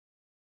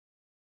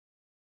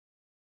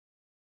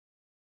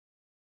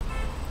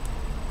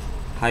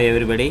Hi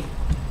everybody,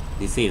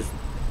 this is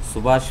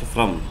Subhash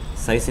from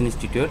SICE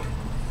Institute.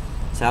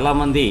 చాలా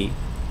మంది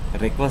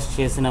request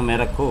చేసిన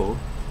మేరకు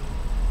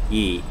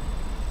ఈ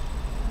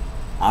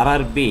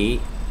RRB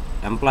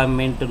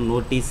ఎంప్లాయ్మెంట్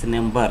నోటీస్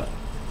నెంబర్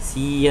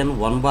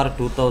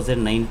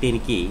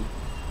CN1/2019కి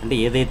అంటే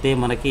ఏదైతే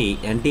మనకి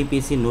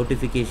NTPC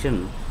నోటిఫికేషన్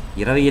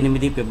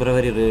 28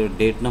 ఫిబ్రవరి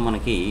డేట్న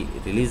మనకి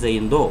రిలీజ్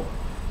అయ్యిందో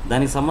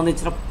దానికి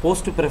సంబంధించిన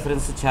పోస్ట్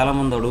ప్రిఫరెన్స్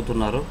చాలామంది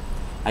అడుగుతున్నారు.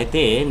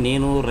 అయితే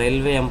నేను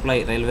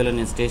రైల్వేలో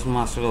నేను స్టేషన్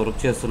మాస్టర్గా వర్క్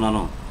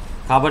చేస్తున్నాను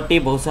కాబట్టి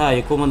బహుశా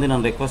ఎక్కువ మంది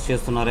నన్ను రిక్వెస్ట్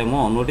చేస్తున్నారేమో.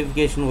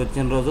 నోటిఫికేషన్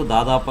వచ్చిన రోజు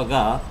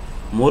దాదాపుగా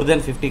మోర్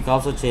దెన్ 50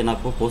 కాల్స్ వచ్చాయి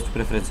నాకు పోస్ట్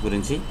ప్రిఫరెన్స్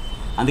గురించి.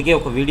 అందుకే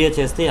ఒక వీడియో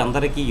చేస్తే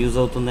అందరికీ యూజ్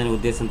అవుతుందనే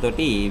ఉద్దేశంతో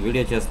ఈ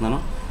వీడియో చేస్తున్నాను.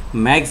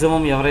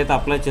 మ్యాక్సిమం ఎవరైతే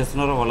అప్లై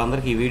చేస్తున్నారో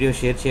వాళ్ళందరికీ ఈ వీడియో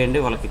షేర్ చేయండి,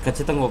 వాళ్ళకి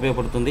ఖచ్చితంగా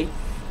ఉపయోగపడుతుంది.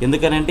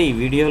 ఎందుకనంటే ఈ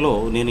వీడియోలో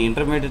నేను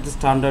ఇంటర్మీడియట్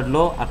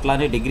స్టాండర్డ్లో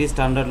అట్లానే డిగ్రీ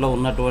స్టాండర్డ్లో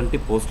ఉన్నటువంటి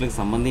పోస్టులకు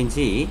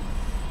సంబంధించి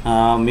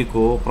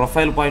మీకు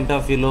ప్రొఫైల్ పాయింట్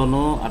ఆఫ్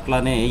వ్యూలోను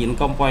అట్లానే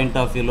income point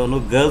of వ్యూలోను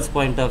girls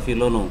point of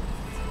వ్యూలోను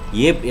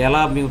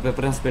ఎలా మీకు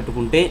ప్రిఫరెన్స్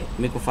పెట్టుకుంటే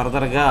మీకు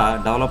ఫర్దర్గా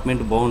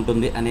డెవలప్మెంట్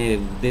బాగుంటుంది అనే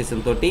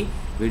ఉద్దేశంతో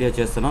వీడియో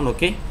చేస్తున్నాను.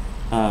 ఓకే,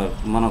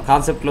 మనం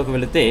కాన్సెప్ట్లోకి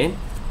వెళితే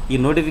ఈ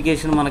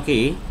నోటిఫికేషన్ మనకి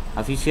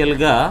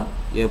అఫీషియల్గా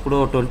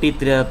ఎప్పుడో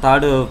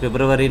 23rd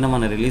ఫిబ్రవరిన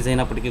మన రిలీజ్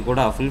అయినప్పటికీ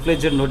కూడా ఫుల్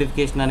ఫ్లెడ్జ్డ్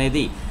నోటిఫికేషన్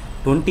అనేది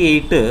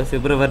 28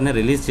 ఫిబ్రవరిని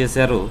రిలీజ్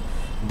చేశారు.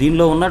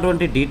 దీనిలో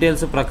ఉన్నటువంటి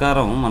డీటెయిల్స్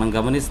ప్రకారం మనం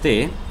గమనిస్తే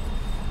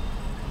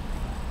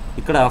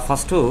ఇక్కడ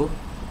ఫస్ట్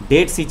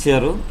డేట్స్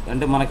ఇచ్చారు.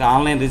 అంటే మనకి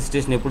ఆన్లైన్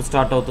రిజిస్ట్రేషన్ ఎప్పుడు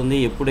స్టార్ట్ అవుతుంది,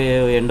 ఎప్పుడు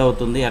ఎండ్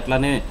అవుతుంది,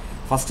 అట్లానే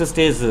ఫస్ట్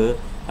స్టేజ్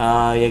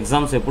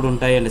ఎగ్జామ్స్ ఎప్పుడు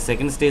ఉంటాయి అండ్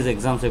సెకండ్ స్టేజ్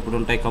ఎగ్జామ్స్ ఎప్పుడు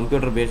ఉంటాయి,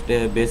 కంప్యూటర్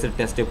బేస్డ్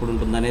టెస్ట్ ఎప్పుడు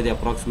ఉంటుంది అనేది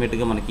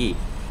అప్రాక్సిమేట్గా మనకి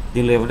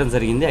దీనిలో ఇవ్వడం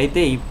జరిగింది.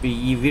 అయితే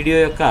ఈ వీడియో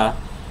యొక్క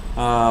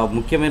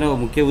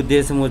ముఖ్య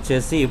ఉద్దేశం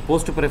వచ్చేసి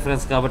పోస్ట్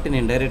ప్రిఫరెన్స్ కాబట్టి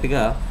నేను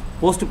డైరెక్ట్గా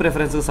పోస్ట్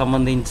ప్రిఫరెన్స్కి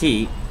సంబంధించి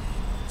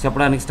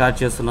చెప్పడానికి స్టార్ట్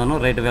చేస్తున్నాను.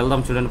 రైట్,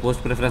 వెళ్దాం. చూడండి,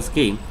 పోస్ట్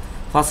ప్రిఫరెన్స్కి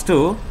ఫస్ట్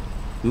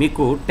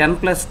మీకు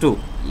 10+2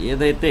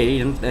 ఏదైతే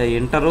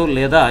ఇంటరు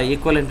లేదా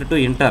ఈక్వలెంట్ టు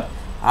ఇంటర్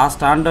ఆ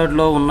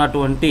స్టాండర్డ్లో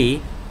ఉన్నటువంటి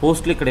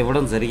పోస్టులు ఇక్కడ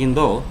ఇవ్వడం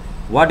జరిగిందో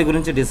వాటి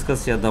గురించి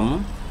డిస్కస్ చేద్దాము.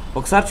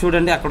 ఒకసారి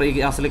చూడండి,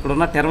 అసలు ఇక్కడ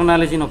ఉన్న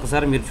టెర్మినాలజీని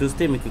ఒకసారి మీరు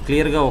చూస్తే మీకు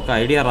క్లియర్గా ఒక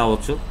ఐడియా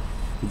రావచ్చు.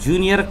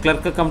 జూనియర్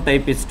క్లర్క్ కమ్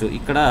టైపిస్ట్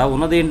ఇక్కడ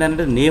ఉన్నది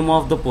ఏంటంటే నేమ్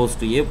ఆఫ్ ద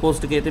పోస్ట్. ఏ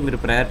పోస్ట్కి అయితే మీరు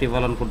ప్రయారిటీ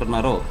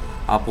ఇవ్వాలనుకుంటున్నారో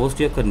ఆ పోస్ట్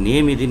యొక్క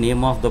నేమ్ ఇది,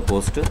 నేమ్ ఆఫ్ ద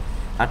పోస్ట్.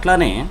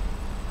 అట్లానే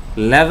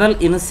level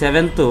in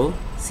 7th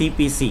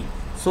CPC.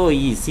 So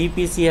ఈ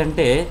CPC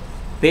అంటే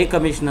పే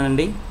కమిషన్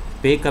అండి,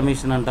 పే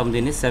కమిషన్ అంటాం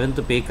దీన్ని, 7th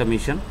పే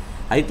కమిషన్.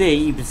 అయితే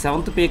ఈ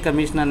 7th పే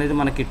కమిషన్ అనేది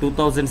మనకి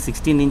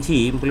 2016 నుంచి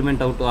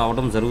ఇంప్లిమెంట్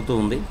అవడం జరుగుతూ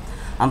ఉంది.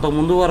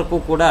 అంతకుముందు వరకు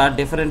కూడా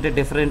డిఫరెంట్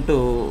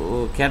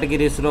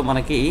కేటగిరీస్లో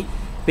మనకి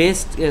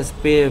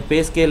పే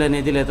స్కేల్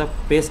అనేది లేదా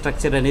పే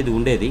స్ట్రక్చర్ అనేది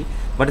ఉండేది.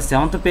 బట్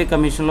 7th పే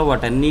కమిషన్లో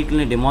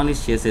వాటన్నిటిని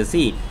డిమాలిష్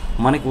చేసేసి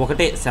మనకి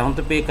ఒకటే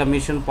 7th pay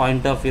commission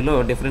point of వ్యూలో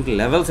డిఫరెంట్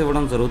లెవెల్స్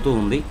ఇవ్వడం జరుగుతూ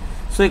ఉంది.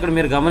 సో ఇక్కడ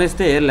మీరు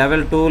గమనిస్తే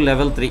లెవెల్ 2,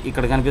 లెవెల్ 3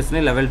 ఇక్కడ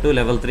కనిపిస్తున్నాయి. Level 2,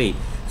 level 3.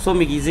 సో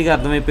మీకు ఈజీగా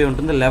అర్థమైపోయి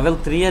ఉంటుంది. లెవెల్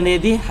 3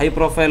 అనేది హై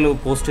ప్రొఫైల్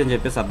పోస్ట్ అని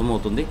చెప్పేసి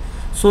అర్థమవుతుంది.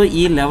 సో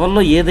ఈ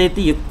లెవెల్లో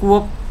ఏదైతే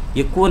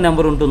ఎక్కువ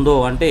నెంబర్ ఉంటుందో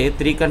అంటే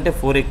 3 కంటే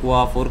 4 ఎక్కువ,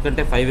 4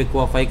 కంటే 5 ఎక్కువ,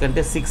 5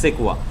 కంటే 6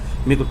 ఎక్కువ,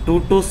 మీకు 2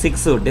 to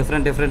 6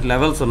 డిఫరెంట్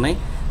లెవెల్స్ ఉన్నాయి.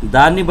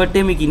 దాన్ని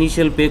బట్టే మీకు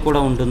ఇనీషియల్ పే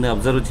కూడా ఉంటుంది.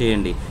 అబ్జర్వ్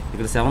చేయండి,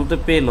 ఇక్కడ 7th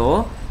పేలో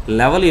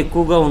లెవెల్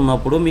ఎక్కువగా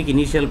ఉన్నప్పుడు మీకు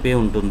ఇనీషియల్ పే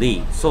ఉంటుంది.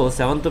 సో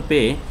 7th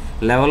పే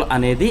లెవెల్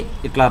అనేది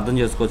ఇట్లా అర్థం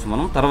చేసుకోవచ్చు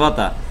మనం. తర్వాత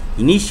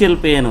ఇనీషియల్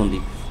పే అని ఉంది.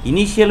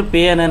 ఇనీషియల్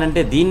పే అని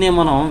అంటే దీన్నే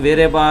మనం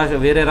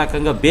వేరే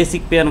రకంగా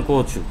బేసిక్ పే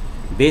అనుకోవచ్చు.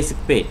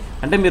 బేసిక్ పే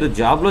అంటే మీరు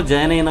జాబ్లో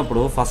జాయిన్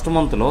అయినప్పుడు ఫస్ట్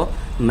మంత్లో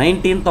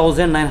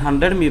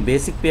 19,900 మీ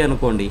బేసిక్ పే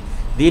అనుకోండి.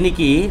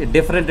 దీనికి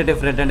డిఫరెంట్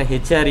అంటే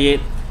HRA,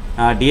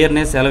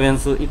 డియర్నెస్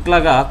అలవెన్స్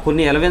ఇట్లాగా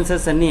కొన్ని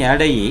అలవెన్సెస్ అన్నీ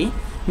యాడ్ అయ్యి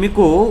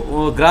మీకు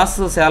గ్రాస్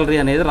శాలరీ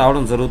అనేది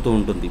రావడం జరుగుతూ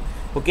ఉంటుంది.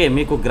 ఓకే,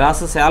 మీకు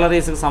గ్రాస్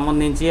శాలరీస్కి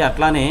సంబంధించి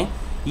అట్లానే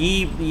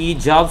ఈ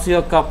జాబ్స్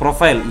యొక్క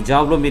ప్రొఫైల్, ఈ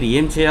జాబ్లో మీరు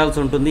ఏం చేయాల్సి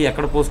ఉంటుంది,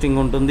 ఎక్కడ పోస్టింగ్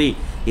ఉంటుంది,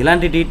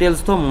 ఇలాంటి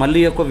డీటెయిల్స్తో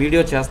మళ్ళీ ఒక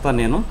వీడియో చేస్తాను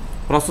నేను.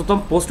 ప్రస్తుతం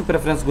పోస్ట్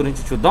ప్రిఫరెన్స్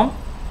గురించి చూద్దాం.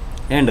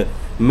 అండ్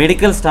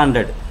మెడికల్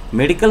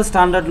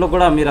స్టాండర్డ్లో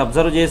కూడా మీరు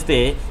అబ్జర్వ్ చేస్తే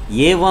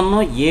A1,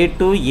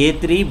 A2,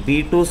 A3,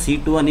 B2,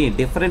 C2 అని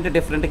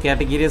డిఫరెంట్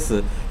కేటగిరీస్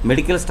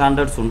మెడికల్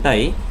స్టాండర్డ్స్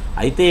ఉంటాయి.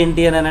 అయితే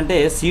ఏంటి అని అంటే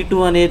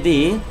C2 అనేది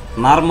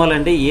నార్మల్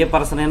అండి, ఏ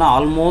పర్సన్ అయినా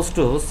ఆల్మోస్ట్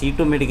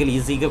C2 మెడికల్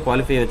ఈజీగా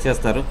క్వాలిఫై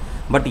వచ్చేస్తారు.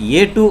 బట్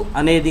A2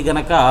 అనేది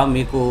కనుక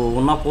మీకు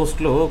ఉన్న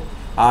పోస్టులు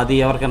అది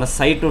ఎవరికైనా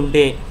సైట్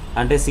ఉంటే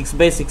అంటే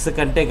 6/6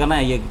 కంటే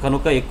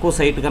కనుక ఎక్కువ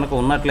సైట్ కనుక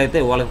ఉన్నట్లయితే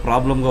వాళ్ళకి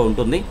ప్రాబ్లంగా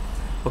ఉంటుంది.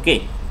 ఓకే,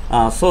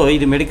 సో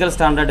ఇది మెడికల్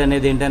స్టాండర్డ్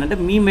అనేది ఏంటంటే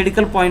మీ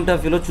మెడికల్ పాయింట్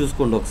ఆఫ్ వ్యూలో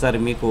చూసుకోండి ఒకసారి.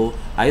 మీకు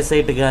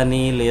ఐసైట్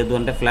కానీ లేదు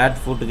అంటే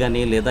ఫ్లాట్ ఫుట్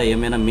కానీ లేదా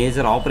ఏమైనా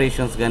మేజర్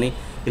ఆపరేషన్స్ కానీ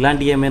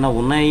ఇలాంటివి ఏమైనా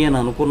ఉన్నాయి అని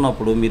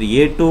అనుకున్నప్పుడు మీరు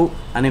A2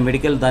 అనే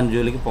మెడికల్ దాని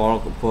జోలికి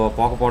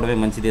పోకపోవడమే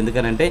మంచిది.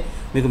 ఎందుకంటే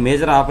మీకు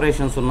మేజర్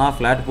ఆపరేషన్స్ ఉన్నా,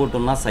 ఫ్లాట్ ఫుట్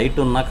ఉన్నా, సైట్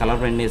ఉన్నా, కలర్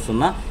బ్లైండ్నెస్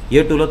ఉన్నా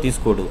A2లో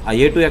తీసుకోడు. ఆ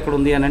A2 ఎక్కడ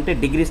ఉంది అని అంటే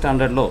డిగ్రీ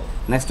స్టాండర్డ్లో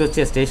నెక్స్ట్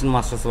వచ్చే స్టేషన్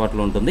మాస్టర్స్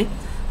వాటిలో ఉంటుంది.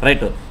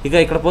 రైట్. ఇక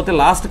ఇక్కడ పోతే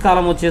లాస్ట్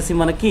కాలం వచ్చేసి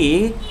మనకి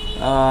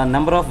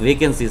నెంబర్ ఆఫ్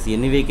వేకెన్సీస్,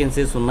 ఎన్ని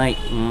వేకెన్సీస్ ఉన్నాయి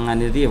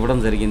అనేది ఇవ్వడం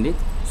జరిగింది.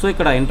 సో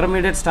ఇక్కడ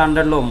ఇంటర్మీడియట్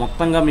స్టాండర్డ్లో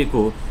మొత్తంగా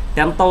మీకు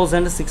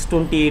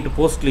 10,628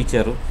 పోస్టులు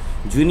ఇచ్చారు.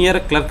 జూనియర్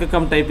క్లర్క్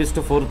కమ్ టైపిస్ట్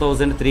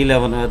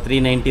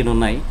 4,319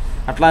 ఉన్నాయి.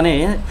 అట్లానే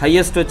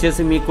హయ్యెస్ట్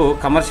వచ్చేసి మీకు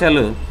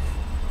commercial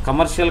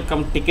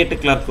come ticket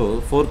clerk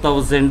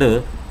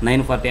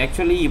 4,940.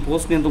 Actually ఈ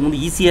పోస్ట్ని ఇంతకుముందు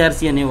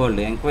ఈసీఆర్సీ అనేవాళ్ళు,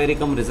 ఎంక్వైరీ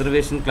కమ్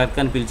రిజర్వేషన్ క్లర్క్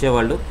అని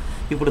పిలిచేవాళ్ళు.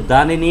 ఇప్పుడు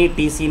దానిని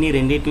టీసీని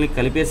రెండింటిని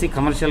కలిపేసి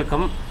కమర్షియల్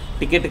కమ్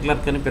టికెట్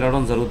క్లర్క్ అని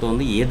పిలవడం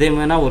జరుగుతుంది.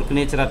 ఏదేమైనా వర్క్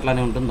నేచర్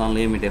అట్లానే ఉంటుంది, దానిలో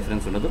ఏమీ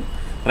డిఫరెన్స్ ఉండదు.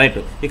 రైట్.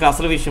 ఇక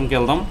అసలు విషయంకి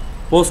వెళ్దాం.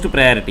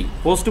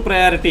 పోస్ట్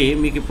ప్రయారిటీ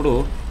మీకు ఇప్పుడు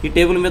ఈ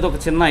టేబుల్ మీద ఒక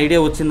చిన్న ఐడియా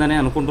వచ్చిందని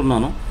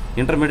అనుకుంటున్నాను.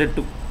 ఇంటర్మీడియట్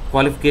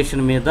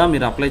క్వాలిఫికేషన్ మీద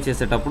మీరు అప్లై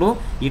చేసేటప్పుడు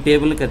ఈ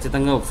టేబుల్ని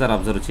ఖచ్చితంగా ఒకసారి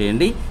అబ్జర్వ్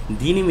చేయండి.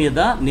 దీని మీద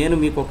నేను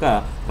మీకు ఒక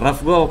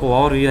రఫ్గా ఒక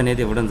ఓవర్ వ్యూ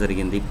అనేది ఇవ్వడం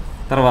జరిగింది.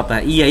 తర్వాత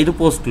ఈ 5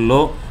 పోస్టుల్లో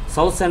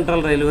సౌత్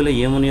సెంట్రల్ రైల్వేలో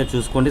ఏమున్నాయో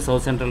చూసుకోండి.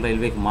 సౌత్ సెంట్రల్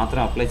రైల్వేకి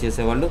మాత్రం అప్లై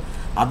చేసేవాళ్ళు,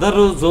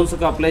 అదర్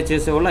జోన్స్కి అప్లై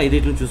చేసేవాళ్ళు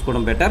 5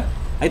 చూసుకోవడం బెటర్.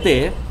 అయితే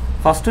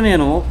ఫస్ట్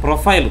నేను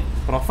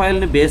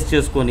ప్రొఫైల్ని బేస్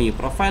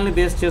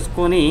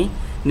చేసుకొని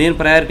నేను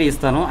ప్రయారిటీ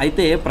ఇస్తాను.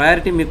 అయితే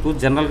ప్రయారిటీ మీకు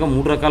జనరల్గా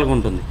 3 రకాలుగా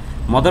ఉంటుంది.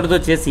 మొదటిది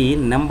వచ్చేసి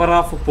నెంబర్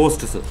ఆఫ్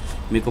పోస్ట్స్.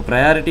 మీకు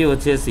ప్రయారిటీ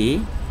వచ్చేసి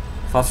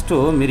ఫస్ట్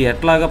మీరు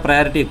ఎట్లాగా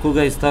ప్రయారిటీ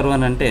ఎక్కువగా ఇస్తారు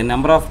అని అంటే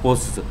నెంబర్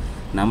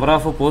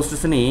ఆఫ్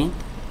పోస్ట్స్ని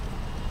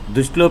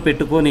దృష్టిలో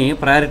పెట్టుకొని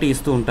ప్రయారిటీ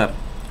ఇస్తూ ఉంటారు.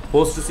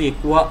 పోస్ట్స్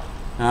ఎక్కువ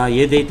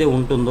ఏదైతే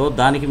ఉంటుందో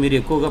దానికి మీరు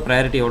ఎక్కువగా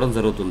ప్రయారిటీ ఇవ్వడం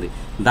జరుగుతుంది.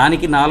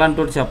 దానికి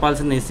నాలంటోటి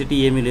చెప్పాల్సిన నెసిటీ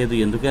ఏమీ లేదు.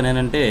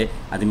 ఎందుకనంటే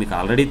అది మీకు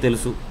ఆల్రెడీ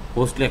తెలుసు.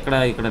 పోస్టులు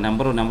ఇక్కడ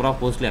నెంబర్ ఆఫ్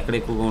పోస్టులు ఎక్కడ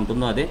ఎక్కువగా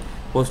ఉంటుందో అదే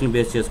పోస్టులను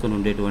బేస్ చేసుకొని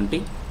ఉండేటువంటి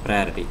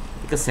ప్రయారిటీ.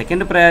 ఇక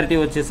సెకండ్ ప్రయారిటీ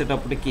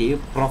వచ్చేసేటప్పటికి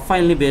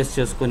ప్రొఫైల్ని బేస్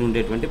చేసుకొని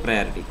ఉండేటువంటి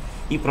ప్రయారిటీ.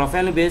 ఈ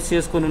ప్రొఫైల్ని బేస్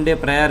చేసుకొని ఉండే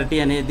ప్రయారిటీ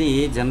అనేది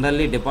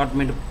జనరల్లీ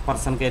డిపార్ట్మెంట్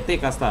పర్సన్కి అయితే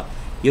కాస్త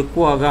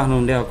ఎక్కువ అవగాహన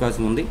ఉండే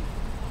అవకాశం ఉంది.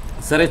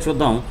 సరే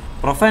చూద్దాం.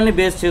 ప్రొఫైల్ని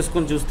బేస్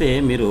చేసుకొని చూస్తే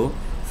మీరు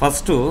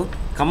first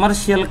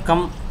commercial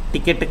come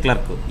ticket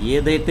clerk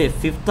ఏదైతే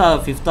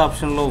ఫిఫ్త్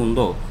ఆప్షన్లో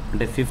ఉందో,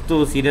 అంటే 5th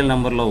సీరియల్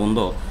నెంబర్లో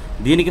ఉందో,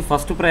 దీనికి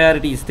ఫస్ట్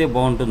ప్రయారిటీ ఇస్తే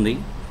బాగుంటుంది.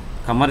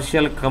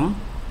 కమర్షియల్ కమ్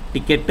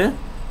టికెట్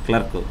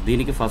క్లర్క్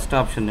దీనికి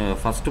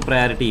ఫస్ట్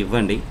ప్రయారిటీ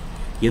ఇవ్వండి.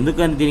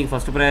 ఎందుకని దీనికి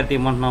ఫస్ట్ ప్రయారిటీ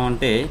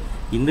ఇవ్వమంటున్నామంటే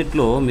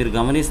ఇందుట్లో మీరు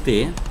గమనిస్తే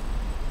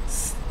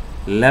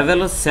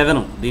లెవెల్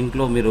 7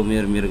 దీంట్లో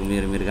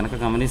మీరు కనుక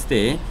గమనిస్తే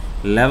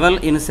లెవెల్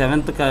ఇన్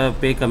 7th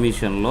పే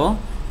కమిషన్లో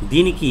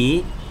దీనికి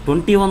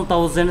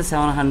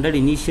 21,700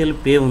 ఇనీషియల్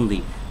పే ఉంది.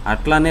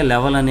 అట్లానే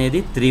లెవెల్ అనేది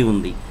 3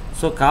 ఉంది.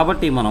 సో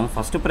కాబట్టి మనం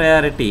ఫస్ట్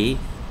ప్రయారిటీ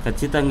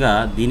ఖచ్చితంగా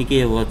దీనికే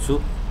ఇవ్వచ్చు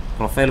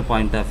ప్రొఫైల్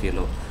పాయింట్ ఆఫ్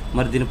వ్యూలో.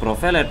 మరి దీని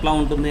ప్రొఫైల్ ఎట్లా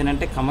ఉంటుంది అని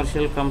అంటే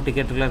కమర్షియల్ కమ్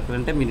టికెట్ క్లర్క్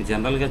అంటే మీరు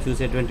జనరల్గా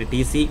చూసేటువంటి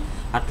టీసీ,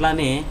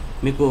 అట్లానే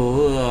మీకు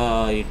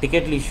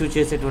టికెట్లు ఇష్యూ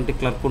చేసేటువంటి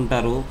క్లర్క్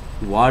ఉంటారు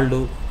వాళ్ళు.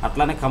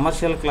 అట్లానే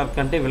కమర్షియల్ క్లర్క్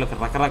అంటే వీళ్ళకి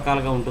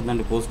రకరకాలుగా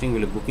ఉంటుందండి పోస్టింగ్.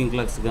 వీళ్ళు బుకింగ్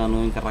క్లర్క్స్ గాను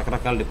ఇంకా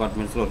రకరకాల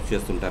డిపార్ట్మెంట్స్లో వర్క్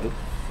చేస్తుంటారు.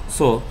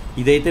 సో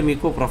ఇదైతే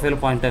మీకు ప్రొఫైల్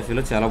పాయింట్ ఆఫ్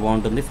వ్యూలో చాలా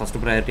బాగుంటుంది. ఫస్ట్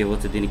ప్రయారిటీ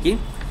ఇవ్వచ్చు దీనికి.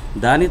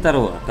 దాని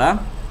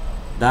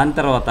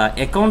తర్వాత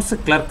అకౌంట్స్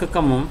క్లర్క్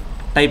కమ్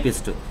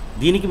టైపిస్ట్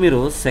దీనికి మీరు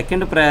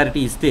సెకండ్ ప్రయారిటీ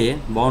ఇస్తే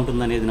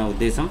బాగుంటుందనేది నా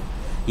ఉద్దేశం.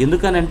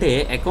 ఎందుకనంటే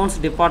అకౌంట్స్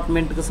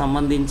డిపార్ట్మెంట్కి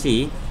సంబంధించి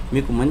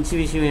మీకు మంచి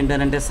విషయం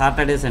ఏంటంటే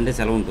సాటర్డే సండే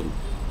సెలవు ఉంటుంది.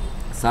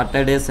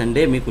 సాటర్డే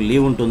సండే మీకు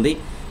లీవ్ ఉంటుంది.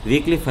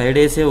 వీక్లీ 5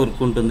 డేసే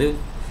వర్క్ ఉంటుంది.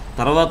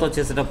 తర్వాత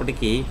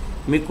వచ్చేసేటప్పటికి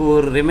మీకు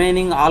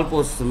రిమైనింగ్ ఆల్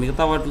పోస్ట్స్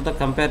మిగతా వాటితో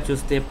కంపేర్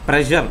చూస్తే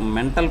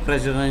మెంటల్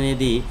ప్రెషర్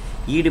అనేది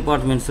ఈ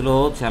డిపార్ట్మెంట్స్లో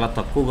చాలా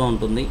తక్కువగా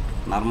ఉంటుంది.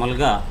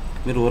 నార్మల్గా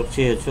మీరు వర్క్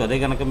చేయొచ్చు. అదే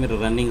కనుక మీరు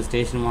రన్నింగ్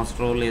స్టేషన్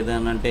మాస్టర్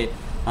లేదనంటే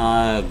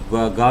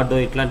గార్డు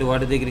ఇట్లాంటి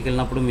వాటి దగ్గరికి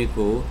వెళ్ళినప్పుడు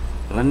మీకు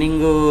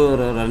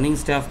రన్నింగ్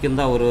స్టాఫ్ కింద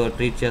ఎవరు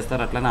ట్రీట్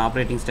చేస్తారు. అట్లానే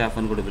ఆపరేటింగ్ స్టాఫ్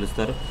అని కూడా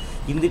పిలుస్తారు.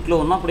 ఇందులో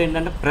ఉన్నప్పుడు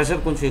ఏంటంటే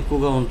ప్రెషర్ కొంచెం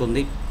ఎక్కువగా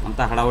ఉంటుంది.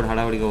 అంతా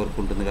హడావిడిగా వర్క్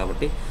ఉంటుంది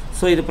కాబట్టి.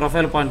 సో ఇది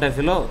ప్రొఫైల్ పాయింట్ ఆఫ్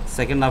వ్యూలో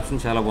సెకండ్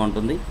ఆప్షన్ చాలా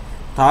బాగుంటుంది.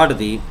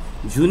 థర్డ్ది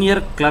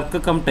జూనియర్ క్లర్క్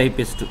కమ్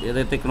టైపిస్ట్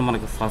ఏదైతే ఇక్కడ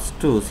మనకి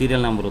ఫస్ట్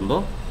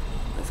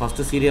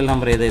సీరియల్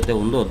నెంబర్ ఏదైతే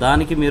ఉందో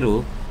దానికి మీరు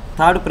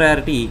థర్డ్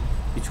ప్రయారిటీ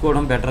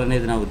ఇచ్చుకోవడం బెటర్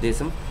అనేది నా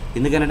ఉద్దేశం.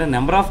 ఎందుకంటే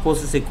నెంబర్ ఆఫ్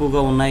పోస్టెస్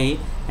ఎక్కువగా ఉన్నాయి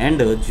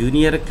and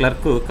junior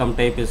clerk cum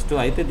typist.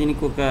 అయితే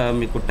దీనికి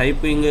మీకు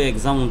టైపింగ్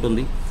ఎగ్జామ్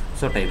ఉంటుంది.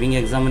 సో టైపింగ్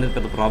ఎగ్జామ్ అనేది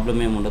పెద్ద ప్రాబ్లం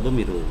ఏమి ఉండదు.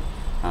 మీరు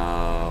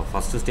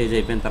ఫస్ట్ స్టేజ్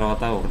అయిపోయిన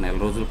తర్వాత ఒక 4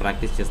 రోజులు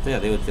ప్రాక్టీస్ చేస్తే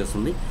అదే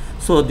వచ్చేస్తుంది.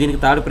 సో దీనికి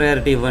థర్డ్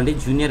ప్రయారిటీ ఇవ్వండి,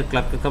 junior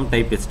clerk cum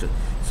typist.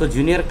 So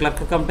junior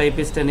clerk cum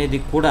typist అనేది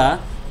కూడా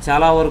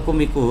చాలా వరకు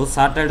మీకు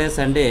సాటర్డే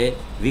సండే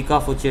వీక్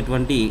ఆఫ్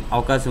వచ్చేటువంటి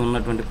అవకాశం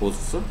ఉన్నటువంటి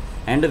పోస్ట్స్.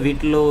 అండ్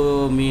వీటిలో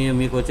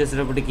మీకు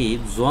వచ్చేసేటప్పటికి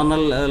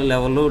జోనల్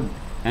లెవెల్లో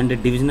అండ్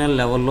డివిజనల్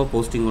లెవెల్లో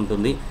పోస్టింగ్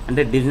ఉంటుంది.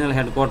 అంటే divisional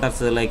head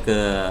quarters like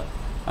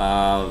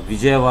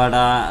Vijayawada,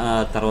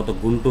 తర్వాత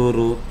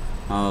గుంటూరు,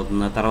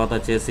 తర్వాత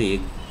వచ్చేసి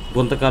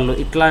గుంతకల్లు,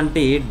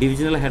 ఇట్లాంటి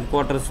డివిజనల్ హెడ్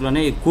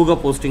క్వార్టర్స్లోనే ఎక్కువగా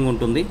పోస్టింగ్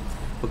ఉంటుంది.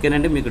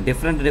 ఓకేనండి. మీకు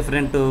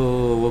డిఫరెంట్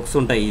వర్క్స్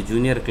ఉంటాయి ఈ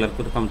జూనియర్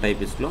క్లర్క్ కమ్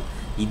టైపిస్ట్లో.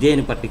 ఇదే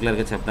అని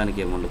పర్టికులర్గా చెప్పడానికి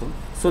ఏముండదు.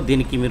 సో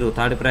దీనికి మీరు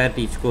థర్డ్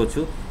ప్రయారిటీ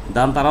ఇచ్చుకోవచ్చు.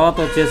 దాని తర్వాత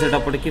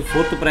వచ్చేసేటప్పటికి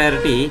fourth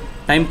priority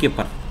time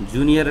keeper.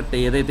 Junior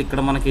ఏదైతే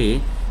ఇక్కడ మనకి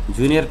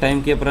జూనియర్ టైం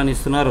కీపర్ అని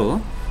ఇస్తున్నారో,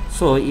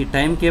 సో ఈ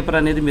టైం కీపర్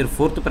అనేది మీరు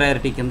 4th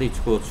ప్రయారిటీ కింద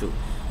ఇచ్చుకోవచ్చు.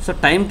 సో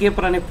టైం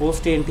కీపర్ అనే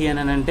పోస్ట్ ఏంటి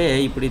అని అంటే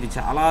ఇప్పుడు ఇది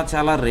చాలా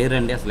చాలా రేర్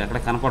అండి, అసలు ఎక్కడ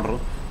కనపడరు.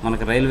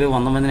 మనకి రైల్వే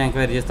 100 మందిని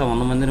ఎంక్వైరీ చేస్తే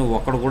 100 మందిని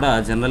ఒక్కడు కూడా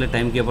జనరల్లీ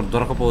టైం కీపర్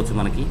దొరకపోవచ్చు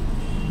మనకి.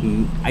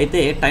 అయితే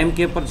టైం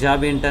కీపర్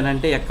జాబ్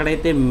ఏంటనంటే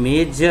ఎక్కడైతే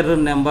major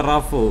number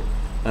of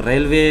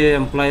railway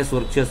employees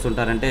work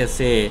చేస్తుంటారంటే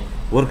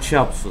work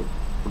shops,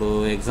 ఇప్పుడు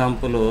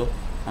example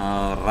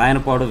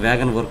Rayanapadu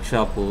wagon work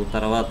shop,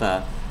 తర్వాత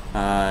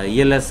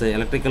ఈఎల్ఎస్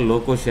ఎలక్ట్రికల్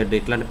లోకో షెడ్,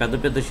 ఇట్లాంటి పెద్ద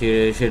పెద్ద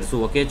షెడ్స్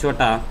ఒకే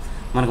చోట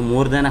మనకు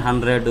more than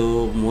 100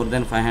 more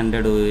than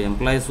 500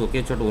 employees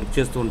ఒకే చోట వర్క్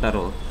చేస్తూ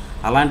ఉంటారు.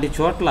 అలాంటి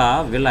చోట్ల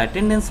వీళ్ళ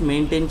అటెండెన్స్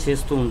మెయింటైన్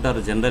చేస్తూ ఉంటారు.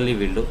 జనరల్లీ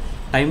వీళ్ళు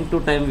టైం టు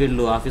టైం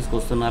వీళ్ళు ఆఫీస్కి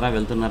వస్తున్నారా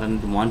వెళ్తున్నారా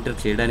అనేది మానిటర్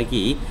చేయడానికి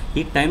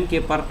ఈ టైం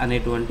కీపర్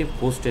అనేటువంటి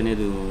పోస్ట్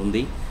అనేది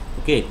ఉంది.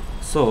 ఓకే,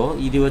 సో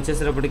ఇది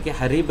వచ్చేసేటప్పటికి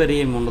హరీబరీ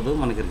ఏమి ఉండదు,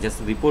 మనకి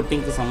జస్ట్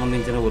రిపోర్టింగ్కి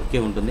సంబంధించిన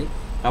వర్కే ఉంటుంది.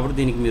 కాబట్టి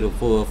దీనికి మీరు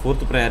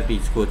 4th ప్రయారిటీ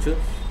ఇచ్చుకోవచ్చు.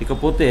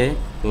 ఇకపోతే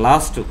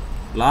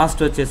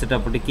లాస్ట్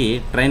వచ్చేసేటప్పటికి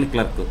ట్రైన్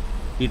క్లర్క్.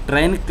 ఈ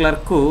ట్రైన్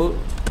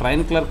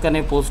క్లర్క్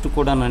అనే పోస్ట్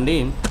కూడానండి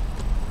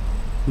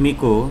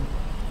మీకు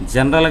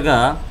జనరల్గా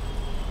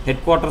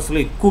హెడ్ క్వార్టర్స్లో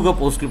ఎక్కువగా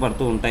పోస్టులు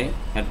పడుతూ ఉంటాయి.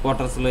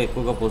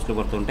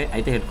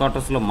 అయితే హెడ్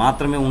క్వార్టర్స్లో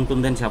మాత్రమే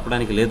ఉంటుందని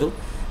చెప్పడానికి లేదు,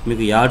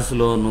 మీకు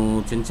యార్డ్స్లోను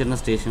చిన్న చిన్న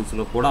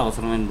స్టేషన్స్లో కూడా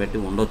అవసరమైన బట్టి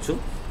ఉండొచ్చు.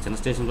 చిన్న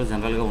స్టేషన్లో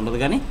జనరల్గా ఉండదు,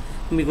 కానీ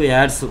మీకు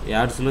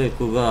యార్డ్స్లో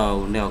ఎక్కువగా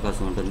ఉండే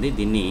అవకాశం ఉంటుంది.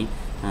 దీన్ని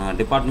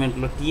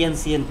డిపార్ట్మెంట్లో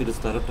టీఎన్సీ అని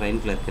పిలుస్తారు, ట్రైన్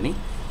క్లర్క్ని.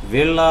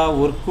 వీళ్ళ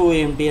వర్క్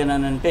ఏంటి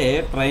అని అంటే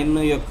ట్రైన్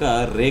యొక్క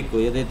రేకు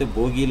ఏదైతే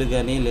బోగీలు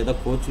కానీ లేదా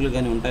కోచ్లు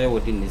కానీ ఉంటాయో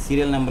వాటిని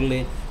సీరియల్ నెంబర్లు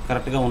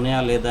కరెక్ట్గా ఉన్నాయా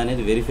లేదా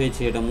అనేది వెరిఫై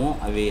చేయడము,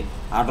 అవి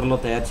ఆర్డర్లో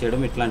తయారు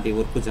చేయడం, ఇట్లాంటి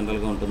వర్క్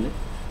జనరల్గా ఉంటుంది.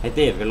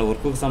 అయితే వీళ్ళ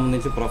వర్క్కి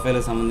సంబంధించి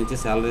ప్రొఫైల్కి సంబంధించి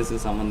శాలరీస్కి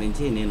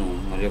సంబంధించి నేను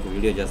మరి ఒక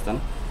వీడియో చేస్తాను.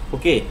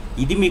 ఓకే,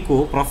 ఇది మీకు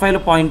ప్రొఫైల్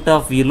పాయింట్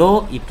ఆఫ్ వ్యూలో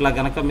ఇట్లా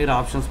కనుక మీరు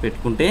ఆప్షన్స్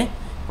పెట్టుకుంటే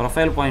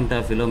ప్రొఫైల్ పాయింట్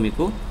ఆఫ్ వ్యూలో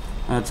మీకు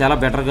చాలా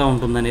బెటర్గా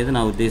ఉంటుందనేది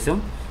నా ఉద్దేశం.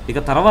 ఇక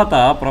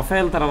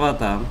ప్రొఫైల్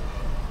తర్వాత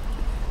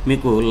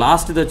మీకు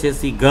లాస్ట్ది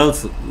వచ్చేసి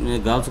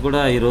గర్ల్స్ కూడా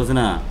ఈ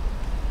రోజున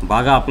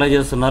బాగా అప్లై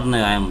చేస్తున్నారు.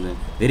 ఐఎమ్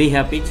వెరీ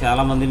హ్యాపీ,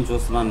 చాలామందిని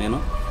చూస్తున్నాను.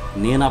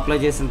 నేను అప్లై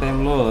చేసిన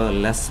టైంలో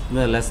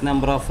లెస్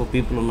నెంబర్ ఆఫ్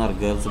పీపుల్ ఉన్నారు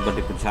గర్ల్స్, బట్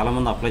ఇప్పుడు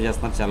చాలామంది అప్లై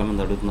చేస్తున్నారు,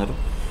 చాలామంది అడుగుతున్నారు.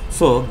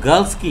 సో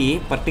గర్ల్స్కి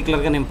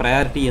పర్టికులర్గా నేను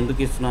ప్రయారిటీ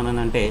ఎందుకు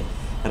ఇస్తున్నాను అంటే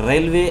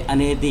రైల్వే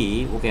అనేది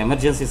ఒక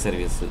ఎమర్జెన్సీ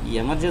సర్వీస్. ఈ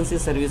ఎమర్జెన్సీ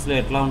సర్వీస్లో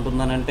ఎట్లా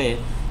ఉంటుందనంటే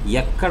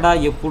ఎక్కడ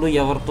ఎప్పుడు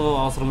ఎవరితో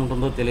అవసరం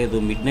ఉంటుందో తెలియదు.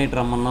 మిడ్ నైట్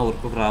రమ్మన్నా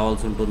వర్క్కి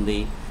రావాల్సి ఉంటుంది,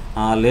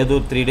 లేదు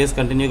 3 days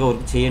కంటిన్యూగా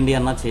వర్క్ చేయండి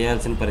అన్నా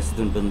చేయాల్సిన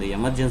పరిస్థితి ఉంటుంది.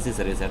 ఎమర్జెన్సీ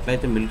సర్వీస్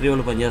ఎట్లయితే మిలిటరీ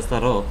వాళ్ళు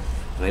పనిచేస్తారో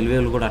రైల్వే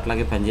వాళ్ళు కూడా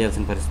అట్లాగే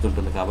పనిచేయాల్సిన పరిస్థితి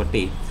ఉంటుంది.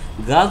 కాబట్టి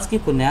గర్ల్స్కి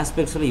కొన్ని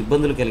ఆస్పెక్ట్స్లో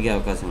ఇబ్బందులు కలిగే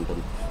అవకాశం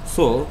ఉంటుంది.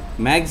 సో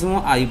మ్యాక్సిమం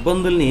ఆ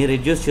ఇబ్బందుల్ని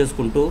రెడ్యూస్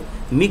చేసుకుంటూ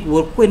మీకు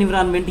వర్క్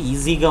ఎన్విరాన్మెంట్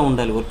ఈజీగా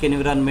ఉండాలి. వర్క్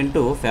ఎన్విరాన్మెంట్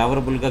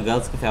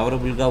గర్ల్స్కి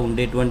ఫేవరబుల్గా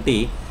ఉండేటువంటి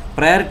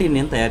ప్రయారిటీని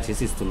నేను తయారు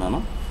చేసి ఇస్తున్నాను.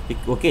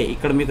 ఓకే,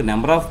 ఇక్కడ మీకు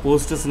నెంబర్ ఆఫ్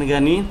పోస్టర్స్ని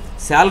కానీ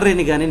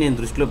శాలరీని కానీ నేను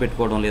దృష్టిలో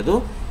పెట్టుకోవడం లేదు,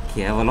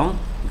 కేవలం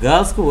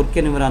గర్ల్స్కి వర్క్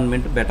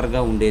ఎన్విరాన్మెంట్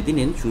బెటర్గా ఉండేది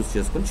నేను చూస్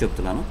చేసుకొని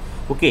చెప్తున్నాను.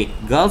 ఓకే,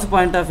 గర్ల్స్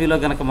పాయింట్ ఆఫ్ వ్యూలో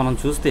కనుక మనం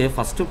చూస్తే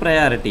ఫస్ట్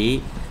ప్రయారిటీ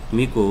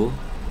మీకు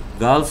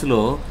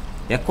గర్ల్స్లో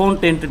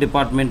అకౌంటెంట్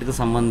డిపార్ట్మెంట్కి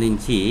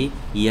సంబంధించి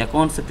ఈ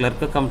అకౌంట్స్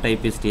క్లర్క్ కమ్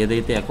టైపిస్ట్,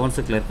 ఏదైతే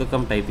అకౌంట్స్ క్లర్క్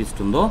కమ్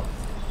టైపిస్ట్ ఉందో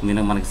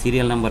మనకి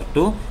సీరియల్ నెంబర్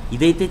 2,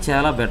 ఇదైతే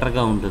చాలా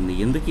బెటర్గా ఉంటుంది.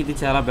 ఎందుకు ఇది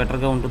చాలా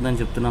బెటర్గా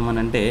ఉంటుందని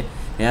చెప్తున్నామనంటే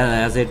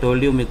యాజ్ ఐ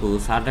టోల్డ్ యూ మీకు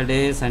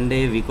సాటర్డే సండే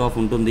వీక్ ఆఫ్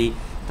ఉంటుంది.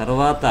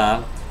 తర్వాత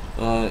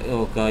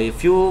ఒక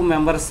few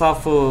members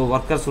of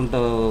workers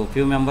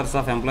few members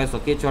of employees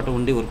ఒకే చోట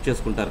ఉండి వర్క్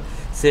చేసుకుంటారు.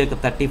 ఒక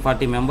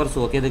 30-40 మెంబర్స్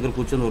ఒకే దగ్గర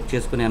కూర్చొని వర్క్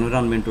చేసుకునే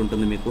ఎన్విరాన్మెంట్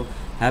ఉంటుంది, మీకు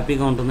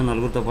హ్యాపీగా ఉంటుంది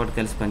నలుగురితో పాటు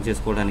కలిసి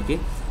పనిచేసుకోవడానికి.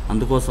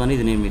 అందుకోసమని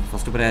ఇది నేను మీకు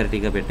ఫస్ట్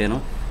ప్రయారిటీగా పెట్టాను.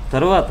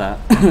 తర్వాత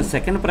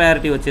సెకండ్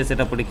ప్రయారిటీ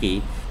వచ్చేసేటప్పటికి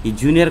ఈ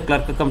జూనియర్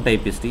క్లర్క్ కమ్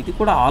టైపిస్ట్, ఇది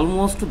కూడా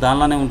ఆల్మోస్ట్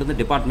దానిలోనే ఉంటుంది,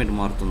 డిపార్ట్మెంట్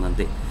మారుతుంది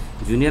అంతే.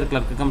 జూనియర్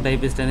క్లర్క్ కమ్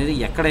టైపిస్ట్ అనేది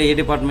ఎక్కడ ఏ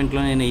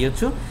డిపార్ట్మెంట్లో నేను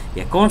వేయొచ్చు,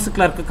 అకౌంట్స్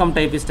క్లర్క్ కమ్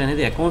టైపిస్ట్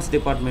అనేది అకౌంట్స్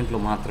డిపార్ట్మెంట్లో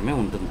మాత్రమే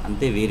ఉంటుంది,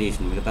 అంతే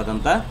వేరియేషన్,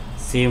 మిగతాదంతా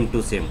సేమ్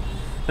టు సేమ్.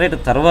 రైట్,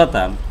 తర్వాత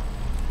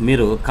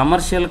మీరు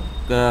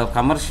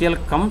commercial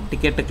come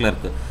ticket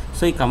clerk.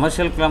 So ఈ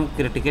కమర్షియల్ కమ్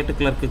టికెట్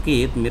క్లర్క్కి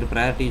మీరు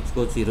ప్రయారిటీ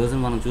ఇచ్చుకోవచ్చు. ఈరోజు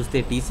మనం చూస్తే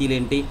టీసీలు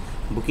ఏంటి,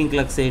 బుకింగ్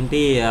క్లర్క్స్ ఏంటి,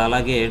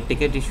 అలాగే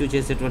టికెట్ ఇష్యూ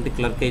చేసేటువంటి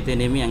క్లర్క్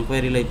అయితేనేమి,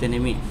 ఎంక్వైరీలు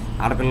అయితేనేమి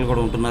ఆడపిల్లలు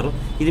కూడా ఉంటున్నారు.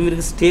 ఇది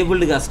మీరు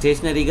స్టేబుల్డ్గా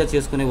స్టేషనరీగా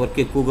చేసుకునే వర్క్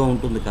ఎక్కువగా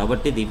ఉంటుంది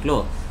కాబట్టి దీంట్లో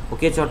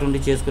ఒకే చోట ఉండి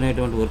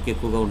చేసుకునేటువంటి వర్క్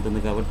ఎక్కువగా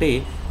ఉంటుంది కాబట్టి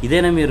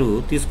ఇదైనా మీరు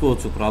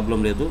తీసుకోవచ్చు,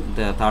 ప్రాబ్లం లేదు.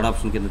 థర్డ్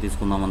ఆప్షన్ కింద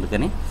తీసుకుందాం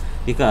అందుకని.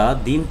 ఇక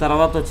దీని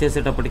తర్వాత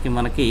వచ్చేసేటప్పటికి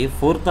మనకి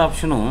 4th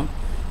option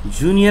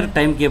junior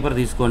time keeper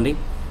తీసుకోండి.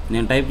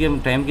 నేను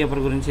టైం కీపర్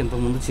గురించి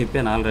ఇంతకుముందు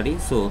చెప్పాను ఆల్రెడీ.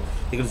 సో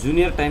ఇక్కడ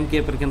జూనియర్ టైం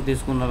కీపర్ కింద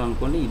తీసుకున్నారు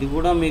అనుకోండి, ఇది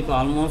కూడా మీకు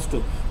ఆల్మోస్ట్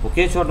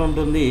ఒకే చోట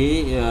ఉంటుంది,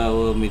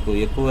 మీకు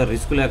ఎక్కువ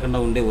రిస్క్ లేకుండా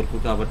ఉండే వర్క్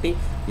కాబట్టి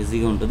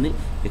ఈజీగా ఉంటుంది.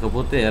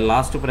 ఇకపోతే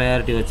లాస్ట్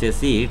ప్రయారిటీ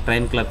వచ్చేసి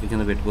ట్రైన్ క్లర్క్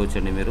కింద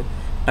పెట్టుకోవచ్చండి. మీరు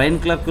ట్రైన్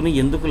క్లర్క్ని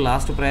ఎందుకు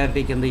లాస్ట్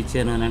ప్రయారిటీ కింద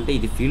ఇచ్చాను అని అంటే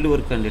ఇది ఫీల్డ్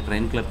వర్క్ అండి.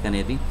 ట్రైన్ క్లర్క్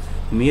అనేది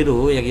మీరు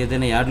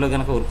ఏదైనా యార్డ్లో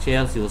కనుక వర్క్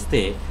చేయాల్సి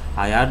వస్తే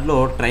ఆ యార్డ్లో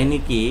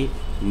ట్రైన్కి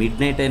మిడ్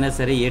నైట్ అయినా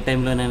సరే ఏ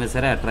టైంలోనైనా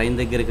సరే ఆ ట్రైన్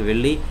దగ్గరికి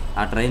వెళ్ళి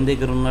ఆ ట్రైన్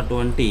దగ్గర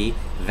ఉన్నటువంటి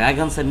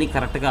వ్యాగన్స్ అన్నీ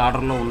కరెక్ట్గా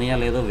ఆర్డర్లో ఉన్నాయా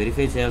లేదో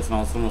వెరిఫై చేయాల్సిన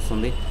అవసరం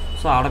వస్తుంది.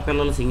 సో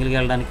ఆడపిల్లలు సింగిల్గా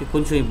వెళ్ళడానికి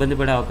కొంచెం ఇబ్బంది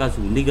పడే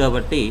అవకాశం ఉంది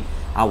కాబట్టి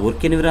ఆ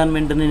వర్క్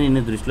ఎన్విరాన్మెంట్ని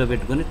నేను దృష్టిలో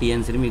పెట్టుకొని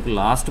టీఎన్సీని మీకు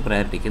లాస్ట్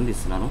ప్రయారిటీ కింద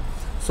ఇస్తున్నాను.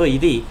 సో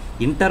ఇది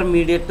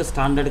ఇంటర్మీడియట్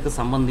స్టాండర్డ్కి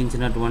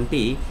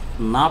సంబంధించినటువంటి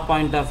నా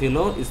పాయింట్ ఆఫ్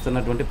వ్యూలో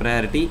ఇస్తున్నటువంటి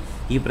ప్రయారిటీ.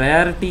 ఈ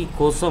ప్రయారిటీ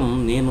కోసం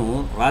నేను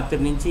రాత్రి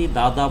నుంచి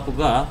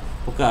దాదాపుగా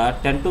ఒక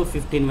 10 to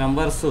 15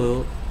 మెంబర్స్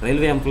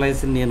రైల్వే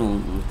ఎంప్లాయీస్ని నేను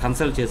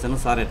కన్సల్ట్ చేశాను.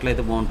 సార్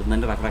ఎట్లయితే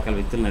బాగుంటుందని రకరకాల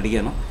వ్యక్తులను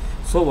అడిగాను.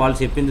 సో వాళ్ళు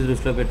చెప్పింది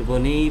దృష్టిలో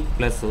పెట్టుకొని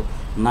ప్లస్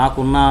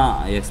నాకున్న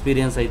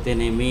ఎక్స్పీరియన్స్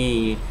అయితేనేమి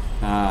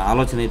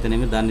ఆలోచన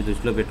అయితేనేమి దాన్ని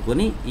దృష్టిలో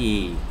పెట్టుకొని ఈ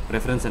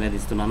ప్రిఫరెన్స్ అనేది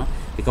ఇస్తున్నాను.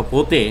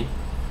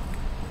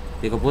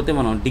 ఇకపోతే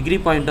మనం డిగ్రీ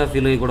పాయింట్ ఆఫ్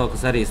వ్యూలో కూడా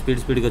ఒకసారి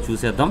స్పీడ్గా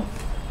చూసేద్దాం.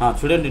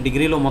 చూడండి,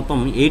 డిగ్రీలో మొత్తం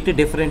 8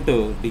 డిఫరెంట్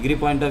డిగ్రీ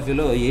పాయింట్ ఆఫ్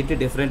వ్యూలో 8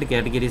 డిఫరెంట్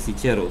కేటగిరీస్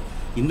ఇచ్చారు.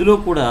 ఇందులో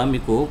కూడా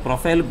మీకు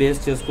ప్రొఫైల్ బేస్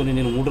చేసుకొని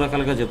నేను 3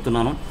 రకాలుగా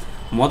చెప్తున్నాను.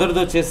 మొదటిది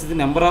వచ్చేసి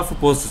number of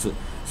posts.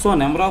 So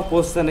number of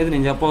posts అనేది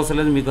నేను చెప్పవసరం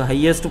లేదు, మీకు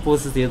హయ్యెస్ట్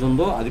పోస్ట్స్ ఏది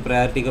ఉందో అది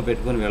ప్రయారిటీగా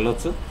పెట్టుకొని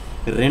వెళ్ళొచ్చు.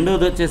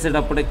 రెండోది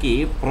వచ్చేసేటప్పటికి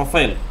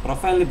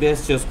ప్రొఫైల్ని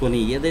బేస్ చేసుకొని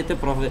ఏదైతే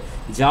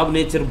జాబ్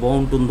నేచర్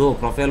బాగుంటుందో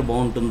ప్రొఫైల్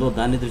బాగుంటుందో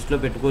దాన్ని దృష్టిలో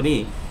పెట్టుకొని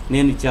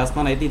నేను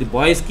చేస్తాను. అయితే ఇది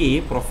బాయ్స్కి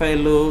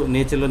ప్రొఫైల్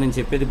నేచర్లో నేను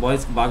చెప్పేది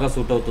బాయ్స్కి బాగా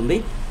సూట్ అవుతుంది.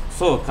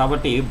 సో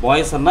కాబట్టి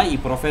బాయ్స్ అన్న ఈ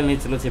ప్రొఫైల్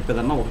నేచర్లో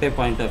చెప్పేదన్నా ఒకటే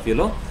పాయింట్ ఆఫ్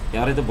వ్యూలో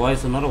ఎవరైతే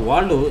బాయ్స్ ఉన్నారో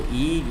వాళ్ళు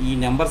ఈ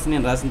నెంబర్స్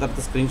నేను రాసిన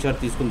తర్వాత స్క్రీన్ షాట్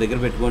తీసుకుని దగ్గర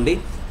పెట్టుకోండి,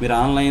 మీరు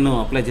ఆన్లైన్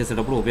అప్లై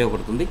చేసేటప్పుడు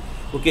ఉపయోగపడుతుంది.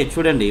 ఓకే,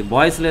 చూడండి,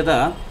 బాయ్స్ లేదా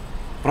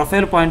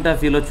ప్రొఫైల్ పాయింట్ ఆఫ్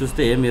వ్యూలో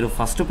చూస్తే మీరు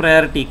ఫస్ట్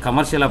ప్రయారిటీ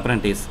కమర్షియల్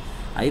అప్రెంటిస్.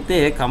 అయితే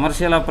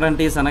కమర్షియల్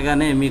అప్రెంటిస్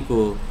అనగానే మీకు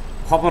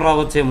కోపం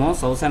రావచ్చేమో,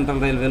 సౌత్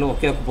సెంట్రల్ రైల్వేలో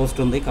ఒకే ఒక పోస్ట్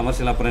ఉంది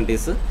కమర్షియల్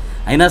అప్రెంటిస్.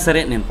 అయినా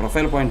సరే నేను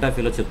ప్రొఫైల్ పాయింట్ ఆఫ్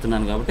వ్యూలో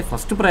చెప్తున్నాను కాబట్టి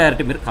ఫస్ట్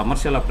ప్రయారిటీ మీరు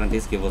కమర్షియల్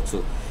అప్రెంటిస్కి ఇవ్వచ్చు.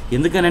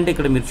 ఎందుకనంటే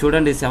ఇక్కడ మీరు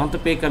చూడండి 7th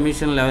పే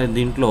కమిషన్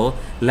దీంట్లో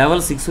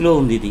లెవెల్ 6లో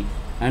ఉంది ఇది.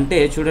 అంటే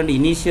చూడండి,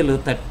 ఇనీషియల్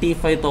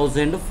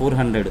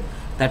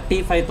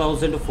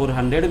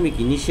 35,400 మీకు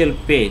ఇనీషియల్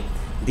పే.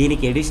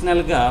 దీనికి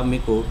అడిషనల్గా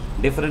మీకు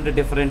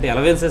డిఫరెంట్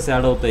అలవెన్సెస్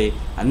యాడ్ అవుతాయి.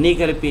 అన్నీ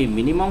కలిపి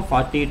మినిమం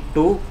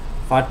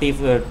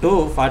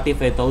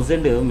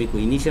 45,000 మీకు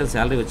ఇనీషియల్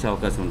శాలరీ వచ్చే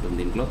అవకాశం ఉంటుంది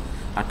దీంట్లో.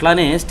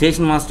 అట్లానే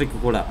స్టేషన్ మాస్టర్కి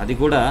కూడా అది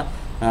కూడా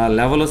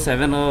లెవెల్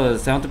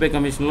 7th పే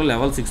కమిషన్లో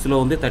లెవెల్ 6లో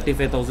ఉంది,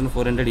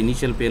 35,400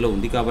 ఇనీషియల్ పేలో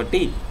ఉంది.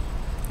 కాబట్టి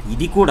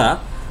ఇది కూడా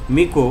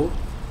మీకు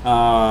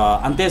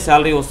అంతే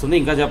శాలరీ వస్తుంది.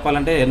 ఇంకా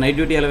చెప్పాలంటే నైట్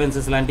డ్యూటీ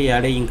అలవెన్సెస్ లాంటివి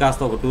యాడ్ అయ్యి ఇంకాస్త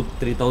ఒక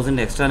 2-3,000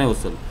 ఎక్స్ట్రానే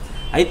వస్తుంది.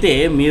 అయితే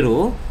మీరు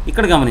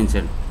ఇక్కడ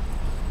గమనించండి,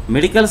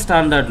 మెడికల్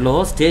స్టాండర్డ్లో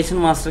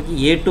స్టేషన్ మాస్టర్కి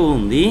A2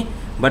 ఉంది,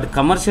 బట్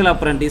కమర్షియల్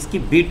అప్రెంటిస్కి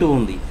B2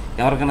 ఉంది.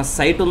 ఎవరికైనా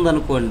సైట్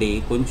ఉందనుకోండి,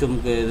 కొంచెం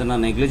ఏదైనా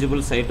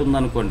నెగ్లిజిబుల్ సైట్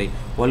ఉందనుకోండి,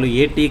 వాళ్ళు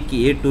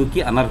A2కి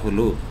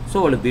అనర్హులు. సో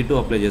వాళ్ళు B2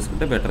 అప్లై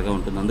చేసుకుంటే బెటర్గా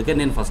ఉంటుంది. అందుకే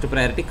నేను ఫస్ట్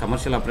ప్రయారిటీ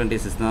కమర్షియల్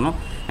అప్రెంటిస్ ఇస్తున్నాను.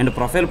 అండ్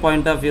ప్రొఫైల్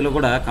పాయింట్ ఆఫ్ వ్యూలో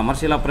కూడా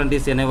కమర్షియల్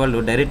అప్రెంటిస్ అనేవాళ్ళు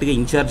డైరెక్ట్గా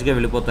ఇన్ఛార్జ్గా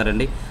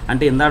వెళ్ళిపోతారండి.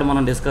 అంటే ఇందాక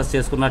మనం డిస్కస్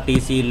చేసుకున్న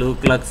టీసీలు,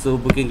 క్లర్క్స్,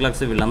 బుకింగ్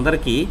క్లర్క్స్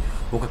వీళ్ళందరికీ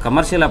ఒక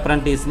కమర్షియల్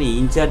అప్రెంటిస్ని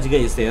ఇన్ఛార్జ్గా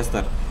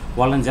వేస్తారు.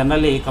 వాళ్ళని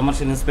జనరల్లీ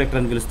కమర్షియల్ ఇన్స్పెక్టర్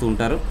అని పిలుస్తూ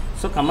ఉంటారు.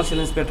 సో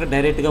కమర్షియల్ ఇన్స్పెక్టర్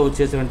డైరెక్ట్గా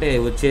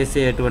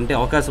వచ్చేసేటువంటి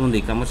అవకాశం ఉంది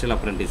కమర్షియల్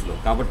అప్రెంటిస్లో.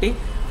 కాబట్టి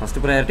ఫస్ట్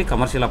ప్రయారిటీ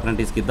కమర్షియల్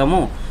అప్రెంటిస్కి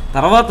ఇద్దాము.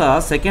 తర్వాత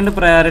second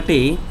priority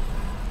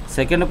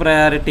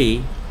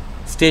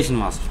station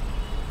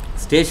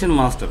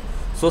master.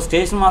 So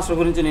station master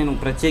గురించి నేను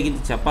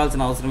ప్రత్యేకించి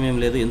చెప్పాల్సిన అవసరం ఏం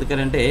లేదు.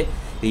 ఎందుకంటే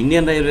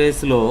ఇండియన్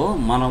రైల్వేస్లో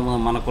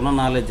మనకున్న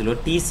నాలెడ్జ్లో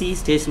టీసీ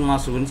స్టేషన్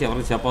మాస్టర్ గురించి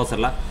ఎవరికి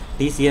చెప్పవసరలా.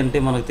 టీసీ అంటే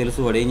మనకు తెలుసు,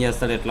 వాడు ఏం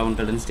చేస్తాడు ఎట్లా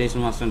ఉంటాడని.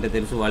 స్టేషన్ మాస్టర్ అంటే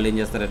తెలుసు, వాళ్ళు ఏం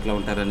చేస్తారు ఎట్లా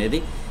ఉంటారు అనేది.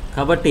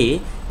 కాబట్టి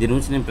దీని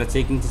గురించి నేను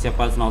ప్రత్యేకించి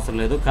చెప్పాల్సిన అవసరం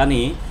లేదు.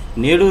 కానీ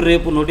నేడు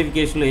రేపు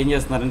నోటిఫికేషన్లో ఏం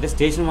చేస్తున్నారంటే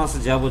స్టేషన్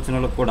మాస్టర్ జాబ్ వచ్చిన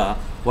వాళ్ళకి కూడా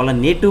వాళ్ళ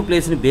నేటివ్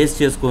ప్లేస్ని బేస్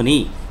చేసుకొని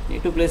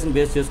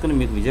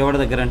మీకు విజయవాడ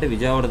దగ్గర అంటే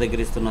విజయవాడ దగ్గర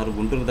ఇస్తున్నారు,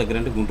 గుంటూరు దగ్గర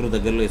అంటే గుంటూరు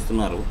దగ్గరలో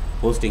ఇస్తున్నారు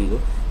పోస్టింగ్.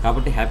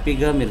 కాబట్టి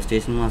హ్యాపీగా మీరు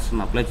స్టేషన్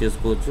మాస్టర్ని అప్లై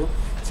చేసుకోవచ్చు.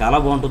 చాలా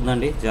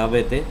బాగుంటుందండి జాబ్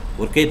అయితే.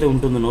 వర్క్ అయితే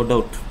ఉంటుంది, నో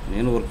డౌట్.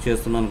 నేను వర్క్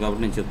చేస్తున్నాను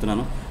కాబట్టి నేను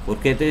చెప్తున్నాను,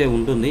 వర్క్ అయితే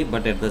ఉంటుంది.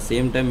 But at the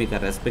same time మీకు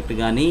ఆ రెస్పెక్ట్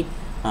కానీ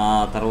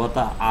తర్వాత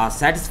ఆ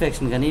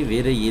సాటిస్ఫాక్షన్ కానీ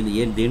వేరే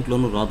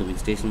దేంట్లోనూ రాదు మీకు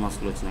స్టేషన్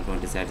మాస్టర్లో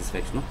వచ్చినటువంటి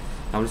సాటిస్ఫాక్షన్.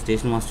 కాబట్టి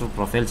స్టేషన్ మాస్టర్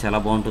ప్రొఫైల్ చాలా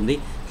బాగుంటుంది.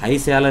 హై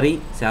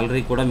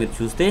శాలరీ కూడా మీరు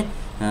చూస్తే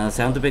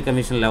 7th పే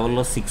కమిషన్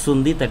లెవెల్లో 6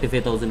 ఉంది,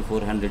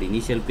 35,400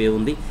 ఇనీషియల్ పే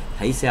ఉంది,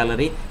 హై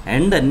శాలరీ.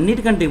 అండ్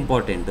అన్నిటికంటే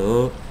ఇంపార్టెంట్,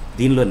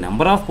 దీనిలో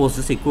నెంబర్ ఆఫ్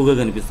పోస్టెస్ ఎక్కువగా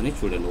కనిపిస్తున్నాయి.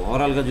 చూడండి,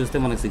 ఓవరాల్గా చూస్తే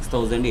మనకు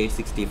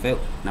 6,865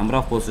 నెంబర్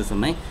ఆఫ్ పోస్టెస్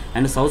ఉన్నాయి.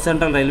 అండ్ సౌత్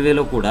సెంట్రల్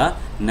రైల్వేలో కూడా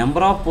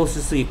నెంబర్ ఆఫ్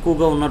పోస్టెస్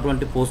ఎక్కువగా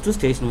ఉన్నటువంటి పోస్టు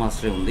స్టేషన్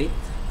మాస్టరే ఉంది.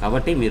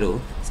 కాబట్టి మీరు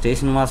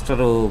స్టేషన్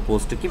మాస్టర్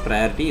పోస్ట్కి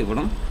ప్రయారిటీ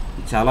ఇవ్వడం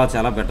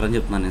చాలా బెటర్ అని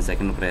చెప్తున్నాను నేను,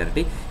 సెకండ్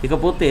ప్రయారిటీ.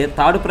 ఇకపోతే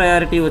థర్డ్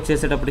ప్రయారిటీ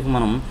వచ్చేసేటప్పటికి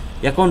మనం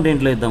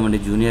అకౌంటెంట్లో ఇద్దామండి.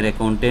 Junior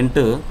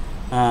accountant,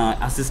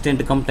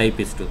 assistant cum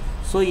typist.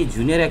 So ఈ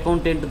జూనియర్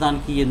అకౌంటెంట్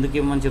దానికి ఎందుకు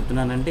ఇవ్వమని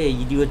చెప్తున్నానంటే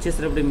ఇది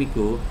వచ్చేసేటప్పుడు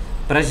మీకు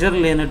ప్రెషర్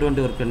లేనటువంటి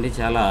వర్క్ అండి.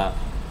 చాలా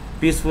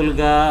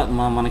పీస్ఫుల్గా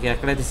మనకి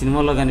ఎక్కడైతే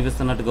సినిమాల్లో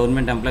కనిపిస్తున్నట్టు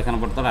గవర్నమెంట్ ఎంప్లాయ్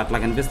కనపడతారో అట్లా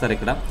కనిపిస్తారు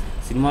ఇక్కడ.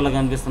 సినిమాలో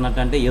కనిపిస్తున్నట్టు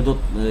అంటే ఏదో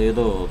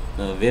ఏదో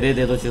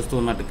వేరేదేదో చేస్తూ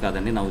ఉన్నట్టు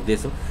కాదండి నా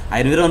ఉద్దేశం. ఆ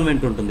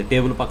ఎన్విరాన్మెంట్ ఉంటుంది,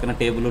 టేబుల్ పక్కన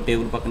టేబుల్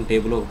పక్కన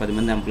టేబుల్, ఒక 10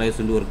 మంది ఎంప్లాయీస్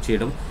ఉండి వర్క్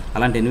చేయడం,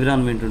 అలాంటి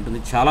ఎన్విరాన్మెంట్ ఉంటుంది.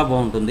 చాలా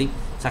బాగుంటుంది.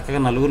 చక్కగా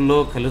నలుగురిలో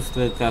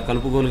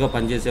కలుపుగోలుగా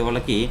పనిచేసే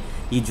వాళ్ళకి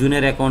ఈ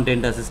జూనియర్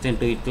అకౌంటెంట్,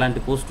 అసిస్టెంట్ ఇట్లాంటి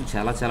పోస్టులు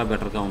చాలా చాలా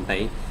బెటర్గా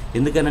ఉంటాయి.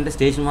 ఎందుకనంటే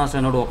స్టేషన్ మాస్టర్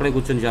అన్నాడు ఒకడే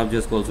కూర్చొని జాబ్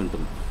చేసుకోవాల్సి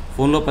ఉంటుంది.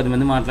 ఫోన్లో 10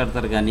 మంది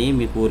మాట్లాడతారు, కానీ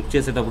మీకు వర్క్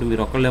చేసేటప్పుడు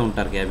మీరు ఒక్కళ్ళే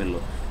ఉంటారు క్యాబిన్లో,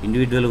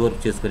 ఇండివిజువల్గా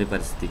వర్క్ చేసుకునే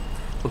పరిస్థితి.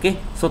 ఓకే,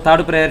 సో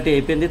థర్డ్ ప్రయారిటీ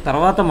అయిపోయింది.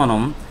 తర్వాత మనం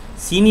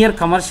senior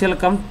commercial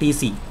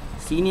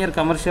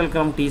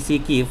come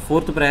టీసీకి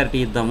fourth priority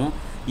ఇద్దాము.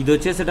 ఇది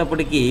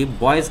వచ్చేసేటప్పటికి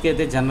బాయ్స్కి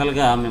అయితే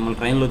జనరల్గా మిమ్మల్ని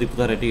ట్రైన్లో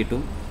తిప్పుతారు అటు ఇటు,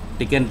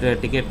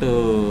 టికెట్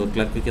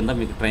క్లర్క్ కింద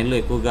మీకు ట్రైన్లో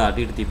ఎక్కువగా అటు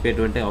ఇటు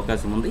తిప్పేటువంటి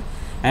అవకాశం ఉంది.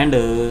 అండ్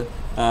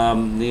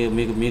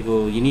మీకు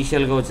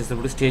ఇనీషియల్గా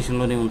వచ్చేటప్పుడు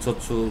స్టేషన్లోనే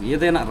ఉంచవచ్చు,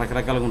 ఏదైనా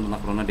రకరకాలుగా ఉంటుంది,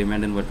 అక్కడ ఉన్న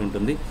డిమాండ్ని బట్టి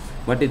ఉంటుంది.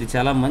 బట్ ఇది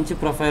చాలా మంచి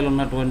ప్రొఫైల్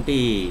ఉన్నటువంటి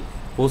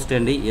పోస్ట్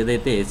అండి,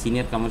 ఏదైతే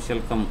senior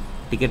commercial come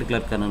ticket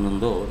clerk అని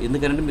ఉందో.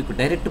 ఎందుకంటే మీకు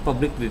direct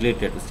public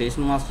related,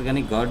 station master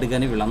కానీ గార్డ్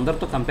కానీ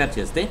వీళ్ళందరితో కంపేర్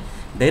చేస్తే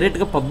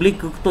డైరెక్ట్గా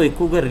పబ్లిక్తో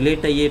ఎక్కువగా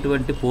రిలేట్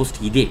అయ్యేటువంటి పోస్ట్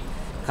ఇదే.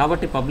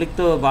 కాబట్టి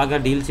పబ్లిక్తో బాగా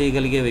డీల్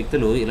చేయగలిగే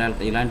వ్యక్తులు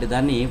ఇలాంటి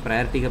దాన్ని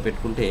ప్రయారిటీగా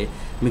పెట్టుకుంటే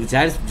మీకు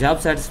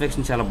జాబ్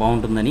సాటిస్ఫాక్షన్ చాలా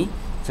బాగుంటుందని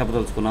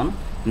చెప్పదలుచుకున్నాను.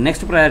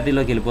 నెక్స్ట్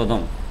ప్రయారిటీలోకి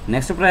వెళ్ళిపోదాం.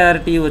 నెక్స్ట్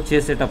ప్రయారిటీ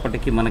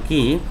వచ్చేసేటప్పటికి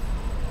మనకి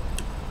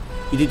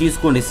ఇది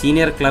తీసుకోండి,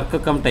 సీనియర్ క్లర్క్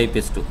కమ్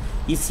టైపిస్ట్.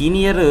 ఈ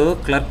సీనియర్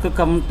క్లర్క్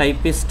కమ్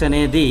టైపిస్ట్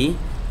అనేది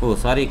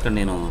ఇక్కడ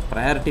నేను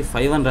ప్రయారిటీ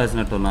 5 అని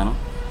రాసినట్టున్నాను.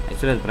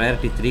 యాక్చువల్లీ అది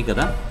ప్రయారిటీ 3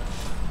 కదా,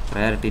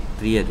 ప్రయారిటీ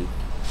 3 అది,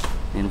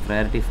 నేను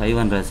ప్రయారిటీ 5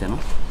 అని రాశాను.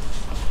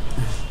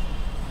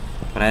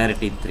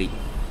 ప్రయారిటీ 3.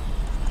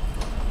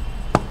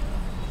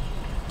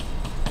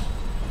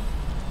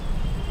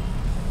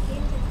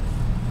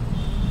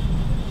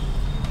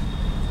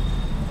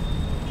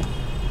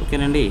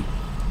 ఓకేనండి.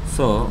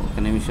 సో ఒక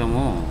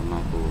నిమిషము,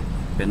 నాకు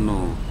పెన్ను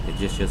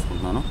అడ్జస్ట్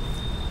చేసుకుంటున్నాను.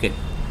 ఓకే,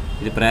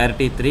 ఇది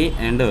ప్రయారిటీ 3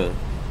 అండ్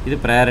ఇది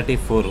ప్రయారిటీ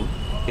 4.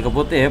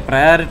 ఇకపోతే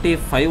ప్రయారిటీ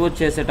 5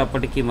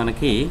 వచ్చేసేటప్పటికి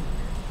మనకి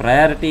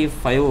priority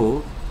 5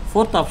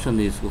 fourth option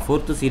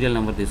fourth serial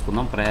number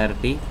తీసుకుందాం.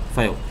 ప్రయారిటీ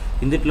 5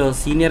 ఇందులో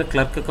సీనియర్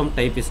క్లర్క్ కమ్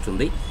టైపిస్ట్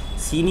ఉంది.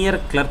 సీనియర్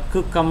క్లర్క్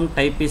కమ్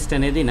టైపిస్ట్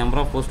అనేది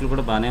నెంబర్ ఆఫ్ పోస్టులు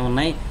కూడా బాగానే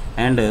ఉన్నాయి.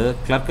 అండ్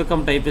క్లర్క్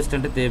కమ్ టైపిస్ట్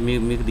అంటే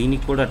మీకు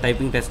దీనికి కూడా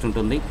టైపింగ్ టెస్ట్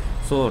ఉంటుంది.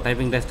 సో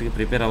టైపింగ్ టెస్ట్కి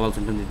ప్రిపేర్ అవ్వాల్సి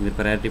ఉంటుంది మీరు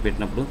ప్రయారిటీ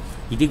పెట్టినప్పుడు.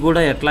 ఇది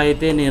కూడా ఎట్లా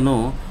అయితే నేను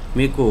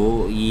మీకు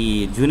ఈ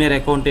జూనియర్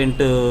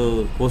అకౌంటెంట్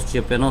పోస్ట్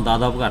చెప్పానో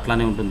దాదాపుగా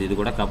అట్లానే ఉంటుంది ఇది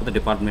కూడా, కాకపోతే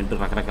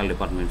రకరకాల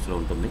డిపార్ట్మెంట్స్లో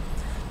ఉంటుంది.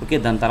 ఓకే,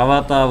 దాని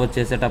తర్వాత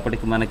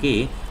వచ్చేసేటప్పటికి మనకి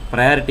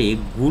ప్రయారిటీ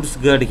గూడ్స్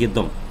గార్డ్కి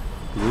ఇద్దాం.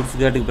 గూడ్స్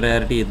గార్డ్కి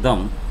ప్రయారిటీ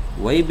ఇద్దాం.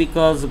 వై?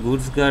 బికాజ్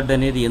గూడ్స్ గార్డ్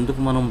అనేది ఎందుకు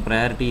మనం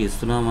ప్రయారిటీ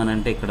ఇస్తున్నామని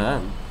అంటే, ఇక్కడ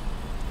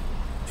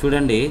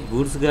చూడండి,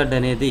 గూడ్స్ గార్డ్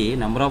అనేది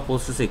నెంబర్ ఆఫ్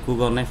పోస్టెస్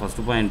ఎక్కువగా ఉన్నాయి,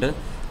 ఫస్ట్ పాయింట్.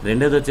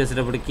 రెండోది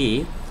వచ్చేసేటప్పటికి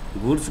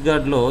గూడ్స్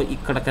గార్డ్లో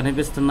ఇక్కడ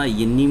కనిపిస్తున్న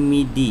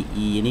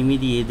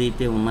 8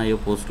 ఏదైతే ఉన్నాయో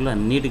పోస్టులు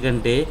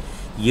అన్నిటికంటే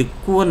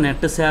ఎక్కువ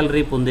నెట్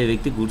శాలరీ పొందే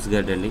వ్యక్తి గూడ్స్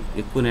గార్డ్ అండి.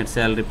 ఎక్కువ నెట్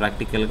శాలరీ,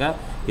 ప్రాక్టికల్గా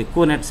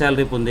ఎక్కువ నెట్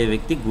శాలరీ పొందే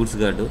వ్యక్తి గూడ్స్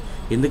గార్డు.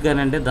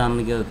 ఎందుకనంటే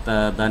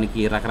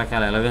దానికి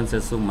రకరకాల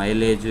అలవెన్సెస్,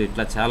 మైలేజ్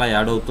ఇట్లా చాలా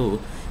యాడ్ అవుతూ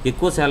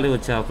ఎక్కువ శాలరీ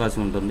వచ్చే అవకాశం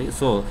ఉంటుంది.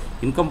 సో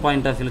ఇన్కమ్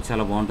పాయింట్ ఆఫ్ వ్యూలో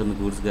చాలా బాగుంటుంది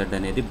గూడ్స్ గార్డ్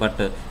అనేది.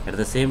 But at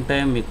the same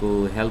time మీకు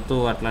హెల్త్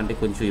అట్లాంటి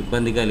కొంచెం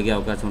ఇబ్బంది కలిగే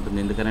అవకాశం ఉంటుంది.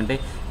 ఎందుకంటే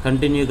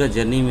కంటిన్యూగా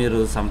జర్నీ మీరు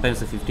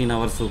సమ్టైమ్స్ 15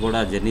 అవర్స్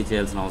కూడా జర్నీ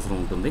చేయాల్సిన అవసరం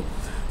ఉంటుంది.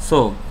 సో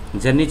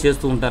జర్నీ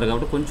చేస్తూ ఉంటారు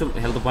కాబట్టి కొంచెం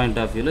హెల్త్ పాయింట్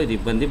ఆఫ్ వ్యూలో ఇది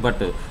ఇబ్బంది.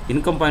 బట్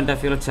ఇన్కమ్ పాయింట్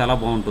ఆఫ్ వ్యూలో చాలా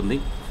బాగుంటుంది.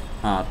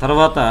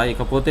 తర్వాత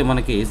ఇకపోతే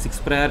మనకి 6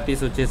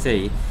 ప్రయారిటీస్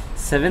వచ్చేసాయి.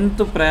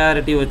 7th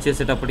ప్రయారిటీ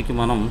వచ్చేసేటప్పటికి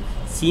మనం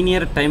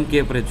senior time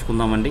keeper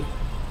ఎంచుకుందామండి.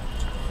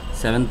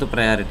 7th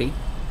priority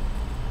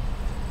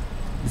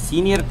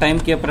senior time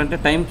keeper. అంటే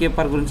టైం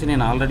కీపర్ గురించి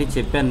నేను ఆల్రెడీ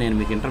చెప్పాను, నేను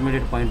మీకు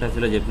ఇంటర్మీడియట్ పాయింట్ ఆఫ్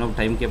వ్యూలో చెప్పినప్పుడు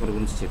టైం కీపర్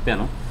గురించి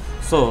చెప్పాను.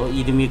 సో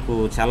ఇది మీకు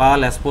చాలా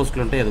లెస్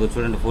పోస్టులు ఉంటాయి, అది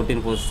చూడండి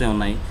 14 పోస్ట్సే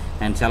ఉన్నాయి.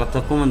 అండ్ చాలా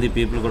తక్కువ మంది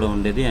పీపుల్ కూడా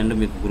ఉండేది. అండ్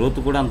మీకు గ్రోత్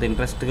కూడా అంత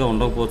ఇంట్రెస్ట్గా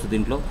ఉండకపోవచ్చు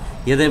దీంట్లో.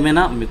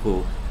 ఏదేమైనా మీకు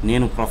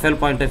నేను ప్రొఫైల్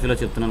పాయింట్ ఆఫ్ వ్యూలో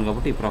చెప్తున్నాను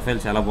కాబట్టి ఈ ప్రొఫైల్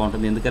చాలా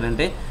బాగుంటుంది.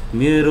 ఎందుకంటే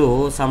మీరు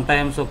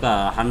సమ్టైమ్స్ ఒక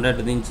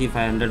 100 నుంచి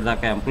 500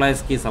 దాకా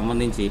ఎంప్లాయీస్కి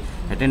సంబంధించి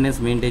అటెండెన్స్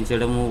మెయింటైన్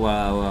చేయడము,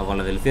 వాళ్ళ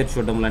వెల్ఫేర్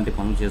చూడడం లాంటి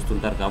పనులు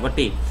చేస్తుంటారు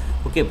కాబట్టి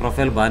ఓకే,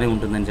 ప్రొఫైల్ బాగానే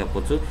ఉంటుందని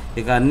చెప్పొచ్చు.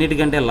 ఇక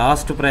అన్నిటికంటే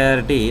లాస్ట్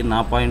ప్రయారిటీ నా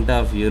పాయింట్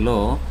ఆఫ్ వ్యూలో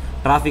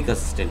ట్రాఫిక్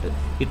అసిస్టెంట్.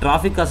 ఈ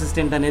ట్రాఫిక్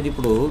అసిస్టెంట్ అనేది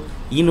ఇప్పుడు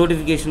ఈ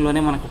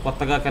నోటిఫికేషన్లోనే మనకు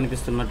కొత్తగా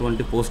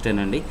కనిపిస్తున్నటువంటి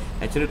పోస్టేనండి.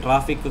 యాక్చువల్లీ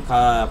ట్రాఫిక్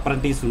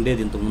అప్రెంటిస్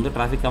ఉండేది ఇంతకుముందు,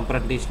 ట్రాఫిక్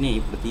అప్రెంటిస్ని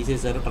ఇప్పుడు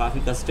తీసేశారు,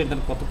 ట్రాఫిక్ అసిస్టెంట్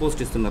అని కొత్త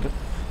పోస్ట్ ఇస్తున్నారు.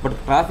 బట్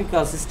ట్రాఫిక్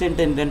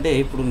అసిస్టెంట్ ఏంటంటే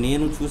ఇప్పుడు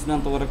నేను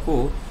చూసినంత వరకు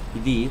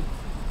ఇది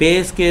పే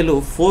స్కేల్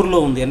 4లో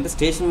ఉంది. అంటే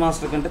స్టేషన్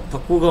మాస్టర్ కంటే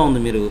తక్కువగా ఉంది.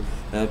 మీరు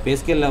పే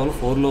స్కేల్ లెవెల్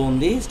 4లో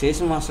ఉంది,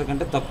 స్టేషన్ మాస్టర్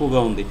కంటే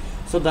తక్కువగా ఉంది.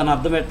 సో దాని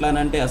అర్థం ఎట్లా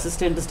అంటే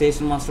assistant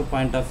station master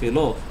point of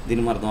వ్యూలో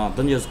దీన్ని మనం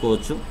అర్థం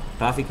చేసుకోవచ్చు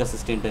ట్రాఫిక్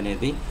అసిస్టెంట్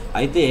అనేది.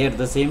 అయితే అట్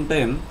ద సేమ్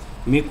టైం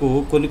మీకు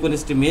కొన్ని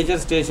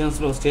మేజర్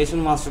స్టేషన్స్లో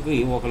స్టేషన్ మాస్టర్కి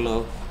ఒకళ్ళు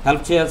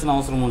హెల్ప్ చేయాల్సిన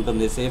అవసరం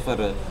ఉంటుంది.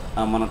 సేఫర్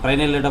మన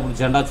ట్రైన్ వెళ్ళేటప్పుడు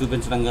జెండా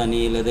చూపించడం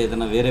కానీ, లేదా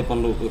ఏదైనా వేరే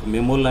పనులు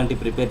మెమోలు లాంటివి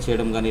ప్రిపేర్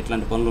చేయడం కానీ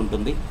ఇట్లాంటి పనులు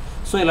ఉంటుంది.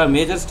 సో ఇలా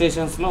మేజర్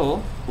స్టేషన్స్లో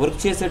వర్క్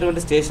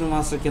చేసేటువంటి స్టేషన్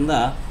మాస్టర్ కింద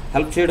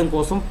హెల్ప్ చేయడం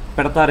కోసం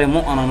పెడతారేమో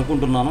అని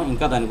అనుకుంటున్నాను.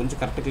 ఇంకా దాని గురించి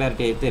కరెక్ట్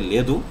క్లారిటీ అయితే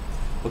లేదు.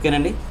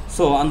 ఓకేనండి.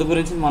 సో అందు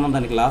గురించి మనం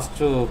దానికి లాస్ట్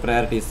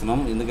ప్రయారిటీ ఇస్తున్నాం.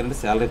 ఎందుకంటే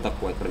శాలరీ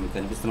తక్కువ, ఇక్కడ మీకు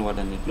కనిపిస్తున్న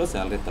వాటన్నింటిలో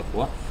శాలరీ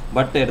తక్కువ.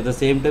 But at the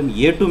same time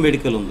A2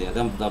 medical ఉంది. అదే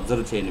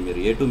అబ్జర్వ్ చేయండి మీరు,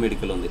 A2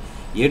 మెడికల్ ఉంది.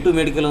 A2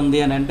 మెడికల్ ఉంది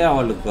అని అంటే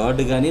వాళ్ళు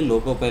గార్డ్ కానీ,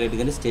 లోకో పైలట్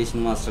కానీ,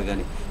 స్టేషన్ మాస్టర్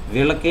కానీ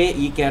వీళ్ళకే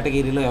ఈ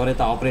కేటగిరీలో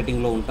ఎవరైతే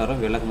ఆపరేటింగ్లో ఉంటారో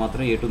వీళ్ళకి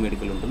మాత్రం A2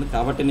 మెడికల్ ఉంటుంది.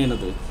 కాబట్టి నేను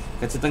అది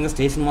ఖచ్చితంగా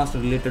స్టేషన్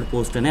మాస్టర్ రిలేటెడ్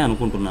పోస్ట్ అనే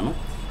అనుకుంటున్నాను.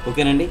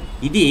 ఓకేనండి.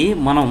 ఇది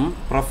మనం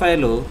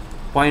ప్రొఫైల్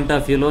పాయింట్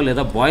ఆఫ్ వ్యూలో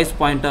లేదా బాయ్స్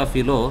పాయింట్ ఆఫ్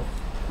వ్యూలో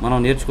మనం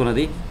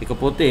నేర్చుకున్నది.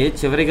 ఇకపోతే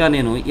చివరిగా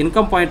నేను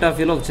ఇన్కమ్ పాయింట్ ఆఫ్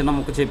వ్యూలో ఒక చిన్న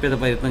ముక్క చెప్పేది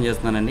ప్రయత్నం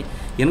చేస్తున్నానండి.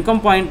 ఇన్కమ్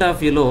పాయింట్ ఆఫ్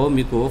వ్యూలో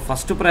మీకు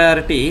ఫస్ట్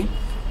ప్రయారిటీ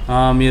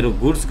మీరు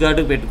గూడ్స్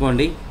గార్డు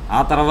పెట్టుకోండి.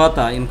 ఆ తర్వాత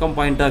ఇన్కమ్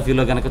పాయింట్ ఆఫ్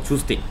వ్యూలో కనుక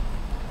చూస్తే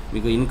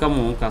మీకు ఇన్కమ్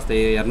కాస్త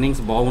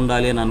ఎర్నింగ్స్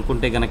బాగుండాలి అని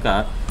అనుకుంటే కనుక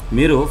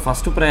మీరు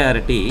ఫస్ట్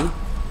ప్రయారిటీ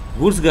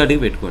గూడ్స్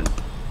గార్డుకి పెట్టుకోండి.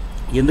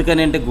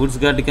 ఎందుకని అంటే గూడ్స్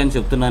గార్డుకి అని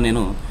చెప్తున్నాను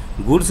నేను.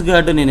 గూడ్స్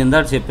గార్డు నేను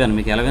ఇందాక చెప్పాను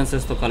మీకు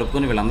అలవెన్సెస్తో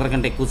కలుపుకొని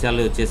వీళ్ళందరికంటే ఎక్కువ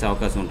శాలరీ వచ్చేసే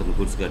అవకాశం ఉంటుంది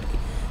గూడ్స్ గార్డుకి.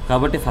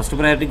 కాబట్టి ఫస్ట్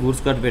ప్రయారిటీ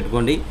గూడ్స్ గార్డ్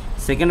పెట్టుకోండి.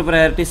 సెకండ్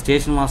ప్రయారిటీ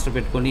స్టేషన్ మాస్టర్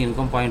పెట్టుకోండి.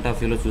 ఇన్కమ్ పాయింట్ ఆఫ్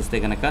వ్యూలో చూస్తే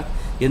కనుక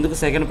ఎందుకు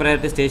సెకండ్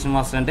ప్రయారిటీ స్టేషన్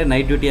మాస్టర్ అంటే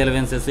నైట్ డ్యూటీ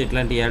అలవెన్సెస్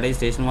ఇట్లాంటి యాడ్ అయ్యి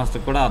స్టేషన్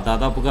మాస్టర్ కూడా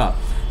దాదాపుగా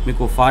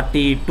మీకు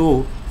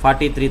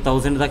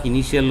 43,000 దాకా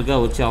ఇనీషియల్గా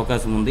వచ్చే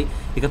అవకాశం ఉంది.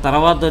 ఇక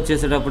తర్వాత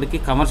వచ్చేసేటప్పటికి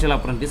కమర్షియల్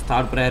అప్రెంటిస్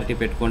థర్డ్ ప్రయారిటీ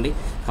పెట్టుకోండి.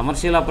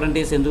 కమర్షియల్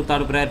అప్రెంటిస్ ఎందుకు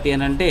థర్డ్ ప్రయారిటీ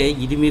అని అంటే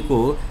ఇది మీకు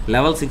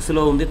లెవెల్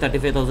 6లో ఉంది,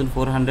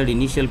 35,400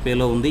 ఇనీషియల్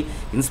పేలో ఉంది,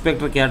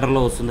 ఇన్స్పెక్టర్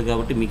క్యాడర్లో వస్తుంది.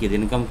 కాబట్టి మీకు ఇది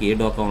ఇన్కమ్కి ఏ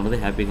డోకా ఉండదు,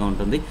 హ్యాపీగా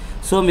ఉంటుంది.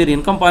 సో మీరు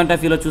ఇన్కమ్ పాయింట్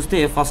ఆఫ్ వ్యూలో చూస్తే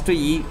ఫస్ట్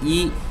ఈ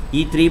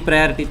 3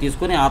 ప్రయారిటీ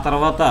తీసుకొని ఆ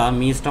తర్వాత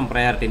మీ ఇష్టం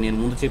ప్రయారిటీ నేను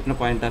ముందు చెప్పిన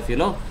పాయింట్ ఆఫ్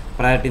వ్యూలో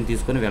ప్రయారిటీని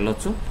తీసుకొని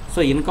వెళ్ళొచ్చు. సో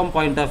ఇన్కమ్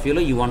పాయింట్ ఆఫ్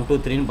వ్యూలో ఈ 1, 2,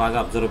 3ని బాగా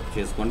అబ్జర్వ్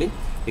చేసుకోండి.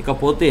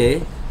 ఇకపోతే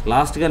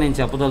లాస్ట్గా నేను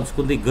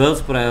చెప్పదలుచుకుంది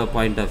గర్ల్స్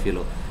పాయింట్ ఆఫ్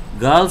వ్యూలో.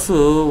 గర్ల్స్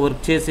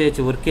వర్క్ చేసే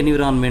వర్క్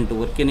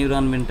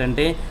ఎన్విరాన్మెంట్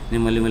అంటే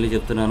నేను మళ్ళీ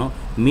చెప్తున్నాను,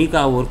 మీకు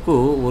ఆ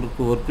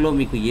వర్క్లో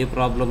మీకు ఏ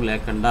ప్రాబ్లం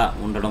లేకుండా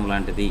ఉండడం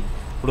లాంటిది.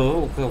 ఇప్పుడు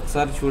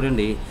ఒకసారి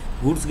చూడండి,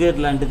 గూడ్స్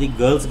గేట్ లాంటిది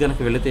గర్ల్స్ కనుక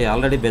వెళితే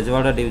ఆల్రెడీ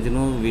బెజవాడ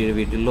డివిజను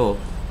వీటిల్లో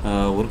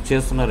వర్క్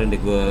చేస్తున్నారండి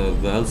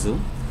గర్ల్స్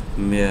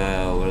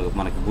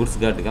మనకి గూడ్స్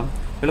గార్డ్గా.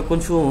 వీళ్ళకి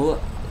కొంచెం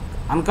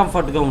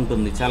అన్కంఫర్ట్గా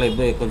ఉంటుంది, చాలా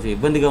కొంచెం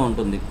ఇబ్బందిగా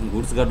ఉంటుంది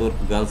గూడ్స్ గార్డ్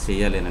వర్క్ గర్ల్స్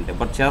చేయాలి అని అంటే.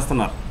 బట్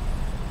చేస్తున్నారు,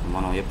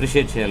 మనం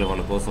అప్రిషియేట్ చేయాలి,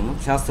 వాళ్ళ కోసం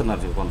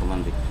చేస్తున్నారు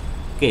కొంతమంది.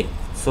 ఓకే.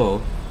 సో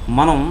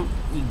మనం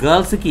ఈ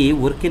గర్ల్స్కి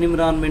వర్క్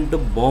ఎన్విరాన్మెంట్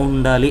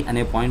బాగుండాలి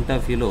అనే పాయింట్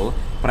ఆఫ్ వ్యూలో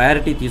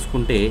ప్రయారిటీ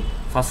తీసుకుంటే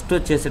ఫస్ట్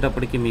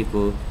వచ్చేసేటప్పటికి మీకు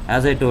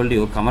as I told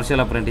you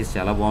commercial apprentice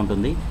చాలా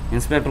బాగుంటుంది,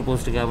 ఇన్స్పెక్టర్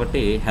పోస్ట్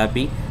కాబట్టి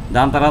హ్యాపీ.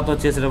 దాని తర్వాత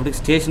వచ్చేసేటప్పటికి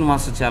స్టేషన్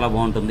మాస్టర్ చాలా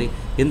బాగుంటుంది.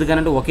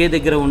 ఎందుకంటే ఒకే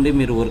దగ్గర ఉండి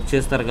మీరు వర్క్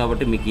చేస్తారు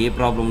కాబట్టి మీకు ఏ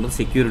ప్రాబ్లం ఉండదు,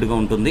 సెక్యూర్డ్గా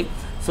ఉంటుంది.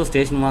 సో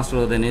స్టేషన్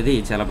మాస్టర్ అనేది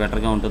చాలా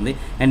బెటర్గా ఉంటుంది.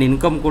 అండ్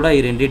ఇన్కమ్ కూడా ఈ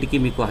రెండింటికి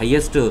మీకు హై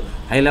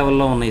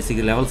లెవెల్లో ఉన్నాయి,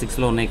 లెవెల్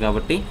 6లో ఉన్నాయి.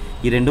 కాబట్టి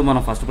ఈ రెండు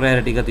మనం ఫస్ట్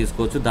ప్రయారిటీగా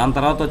తీసుకోవచ్చు. దాని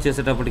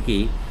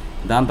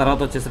తర్వాత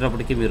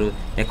వచ్చేసేటప్పటికి మీరు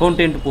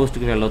అకౌంటెంట్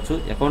పోస్ట్కి వెళ్ళొచ్చు.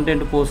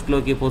 అకౌంటెంట్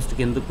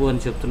పోస్ట్కి ఎందుకు అని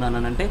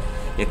చెప్తున్నానంటే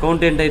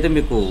అకౌంటెంట్ అయితే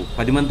మీకు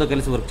 10 మందితో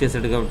కలిసి వర్క్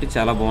చేసాడు కాబట్టి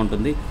చాలా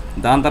బాగుంటుంది.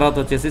 దాని తర్వాత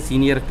వచ్చేసి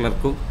సీనియర్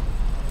క్లర్క్.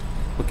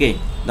 ఓకే.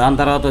 దాని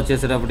తర్వాత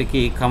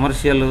వచ్చేసేటప్పటికి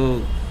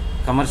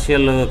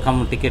కమర్షియల్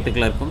టికెట్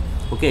క్లర్క్.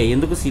 ఓకే.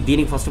 ఎందుకు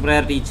దీనికి ఫస్ట్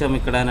ప్రయారిటీ ఇచ్చాము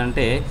ఇక్కడ అని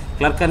అంటే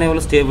క్లర్క్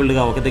అనేవాళ్ళు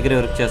స్టేబుల్గా ఒక దగ్గర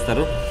వర్క్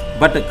చేస్తారు.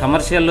 బట్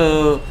కమర్షియల్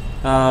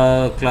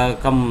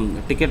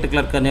టికెట్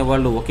క్లర్క్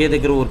అనేవాళ్ళు ఒకే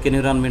దగ్గర వర్క్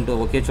ఎన్విరాన్మెంట్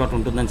ఒకే చోట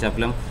ఉంటుందని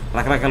చెప్పలేం,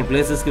 రకరకాల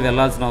ప్లేసెస్కి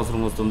వెళ్ళాల్సిన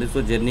అవసరం వస్తుంది. సో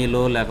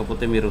జర్నీలో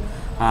లేకపోతే మీరు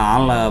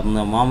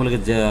మామూలుగా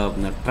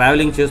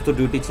ట్రావెలింగ్ చేస్తూ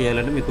డ్యూటీ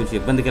చేయాలంటే మీకు కొంచెం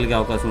ఇబ్బంది కలిగే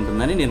అవకాశం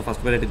ఉంటుందని నేను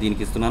ఫస్ట్ ప్రయారిటీ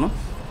దీనికి ఇస్తున్నాను.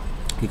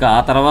 ఇక ఆ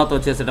తర్వాత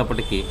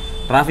వచ్చేసేటప్పటికి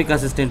ట్రాఫిక్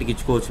అసిస్టెంట్కి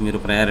ఇచ్చుకోవచ్చు మీరు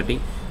ప్రయారిటీ.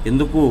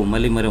 ఎందుకు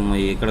మరి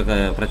ఇక్కడ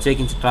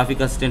ప్రత్యేకించి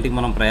ట్రాఫిక్ అసిస్టెంట్కి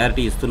మనం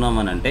ప్రయారిటీ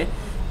ఇస్తున్నామని అంటే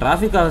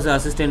ట్రాఫిక్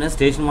అసిస్టెంట్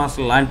స్టేషన్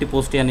మాస్టర్ లాంటి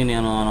పోస్టే అని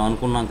నేను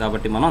అనుకున్నాం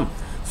కాబట్టి మనం.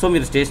 సో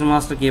మీరు స్టేషన్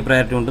మాస్టర్కి ఏ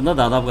ప్రయారిటీ ఉంటుందో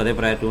దాదాపు అదే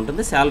ప్రయారిటీ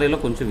ఉంటుంది, శాలరీలో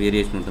కొంచెం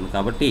వేరియేషన్ ఉంటుంది.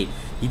 కాబట్టి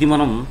ఇది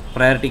మనం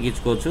ప్రయారిటీకి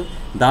ఇచ్చుకోవచ్చు.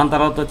 దాని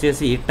తర్వాత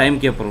వచ్చేసి టైం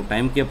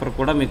కీపర్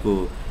కూడా మీకు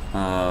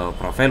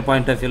ప్రొఫైల్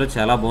పాయింట్ ఆఫ్ వ్యూలో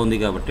చాలా బాగుంది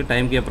కాబట్టి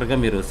టైం కీపర్గా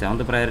మీరు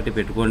 7th ప్రయారిటీ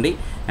పెట్టుకోండి.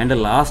 అండ్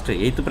లాస్ట్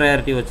 8th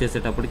ప్రయారిటీ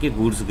వచ్చేసేటప్పటికి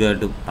goods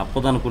guard,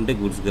 తప్పదనుకుంటే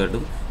goods guard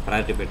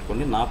priority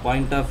పెట్టుకోండి. నా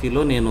పాయింట్ ఆఫ్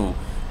వ్యూలో నేను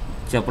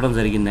చెప్పడం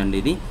జరిగిందండి.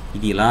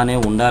 ఇది ఇలానే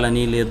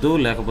ఉండాలని లేదు,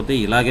 లేకపోతే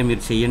ఇలాగే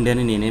మీరు చెయ్యండి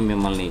అని నేనేం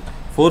మిమ్మల్ని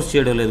ఫోర్స్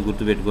చేయడం లేదు,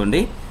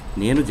 గుర్తుపెట్టుకోండి.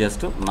 నేను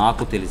జస్ట్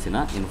నాకు తెలిసిన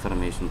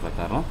ఇన్ఫర్మేషన్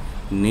ప్రకారం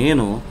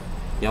నేను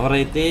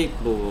ఎవరైతే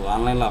ఇప్పుడు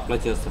ఆన్లైన్లో అప్లై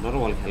చేస్తున్నారో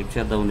వాళ్ళకి హెల్ప్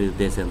చేద్దామనే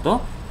ఉద్దేశంతో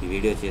ఈ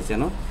వీడియో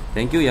చేశాను.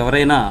 Thank you.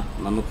 ఎవరైనా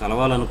నన్ను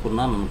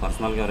కలవాలనుకున్నా, నన్ను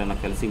పర్సనల్గా ఎవరైనా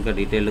కలిసి ఇంకా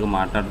డీటెయిల్డ్గా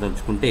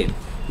మాట్లాడదలుచుకుంటే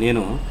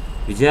నేను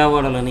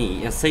విజయవాడలోని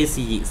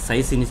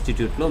SICE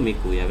ఇన్స్టిట్యూట్లో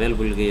మీకు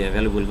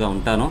అవైలబుల్గా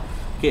ఉంటాను.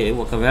 ఓకే.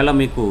 ఒకవేళ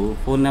మీకు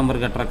ఫోన్ నెంబర్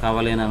గట్రా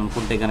కావాలి అని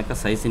అనుకుంటే కనుక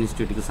SICE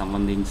ఇన్స్టిట్యూట్కి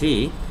సంబంధించి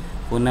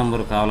ఫోన్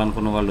నెంబర్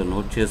కావాలనుకున్న వాళ్ళు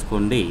నోట్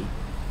చేసుకోండి.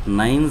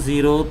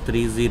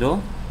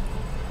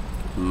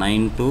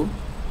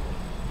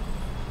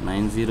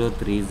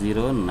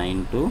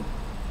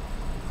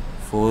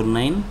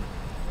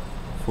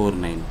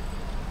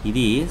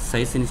 ఇది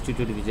SICE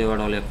ఇన్స్టిట్యూట్ విజయవాడ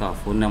వాళ్ళ యొక్క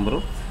ఫోన్ నెంబరు.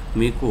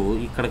 మీకు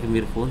ఇక్కడికి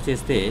మీరు ఫోన్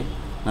చేస్తే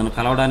నన్ను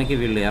కలవడానికి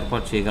వీళ్ళు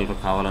ఏర్పాటు చేయగలరు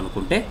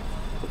కావాలనుకుంటే.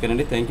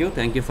 ఓకేనండి, థ్యాంక్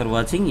యూ ఫర్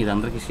వాచింగ్. ఇది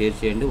అందరికీ షేర్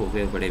చేయండి,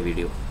 ఉపయోగపడే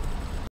వీడియో.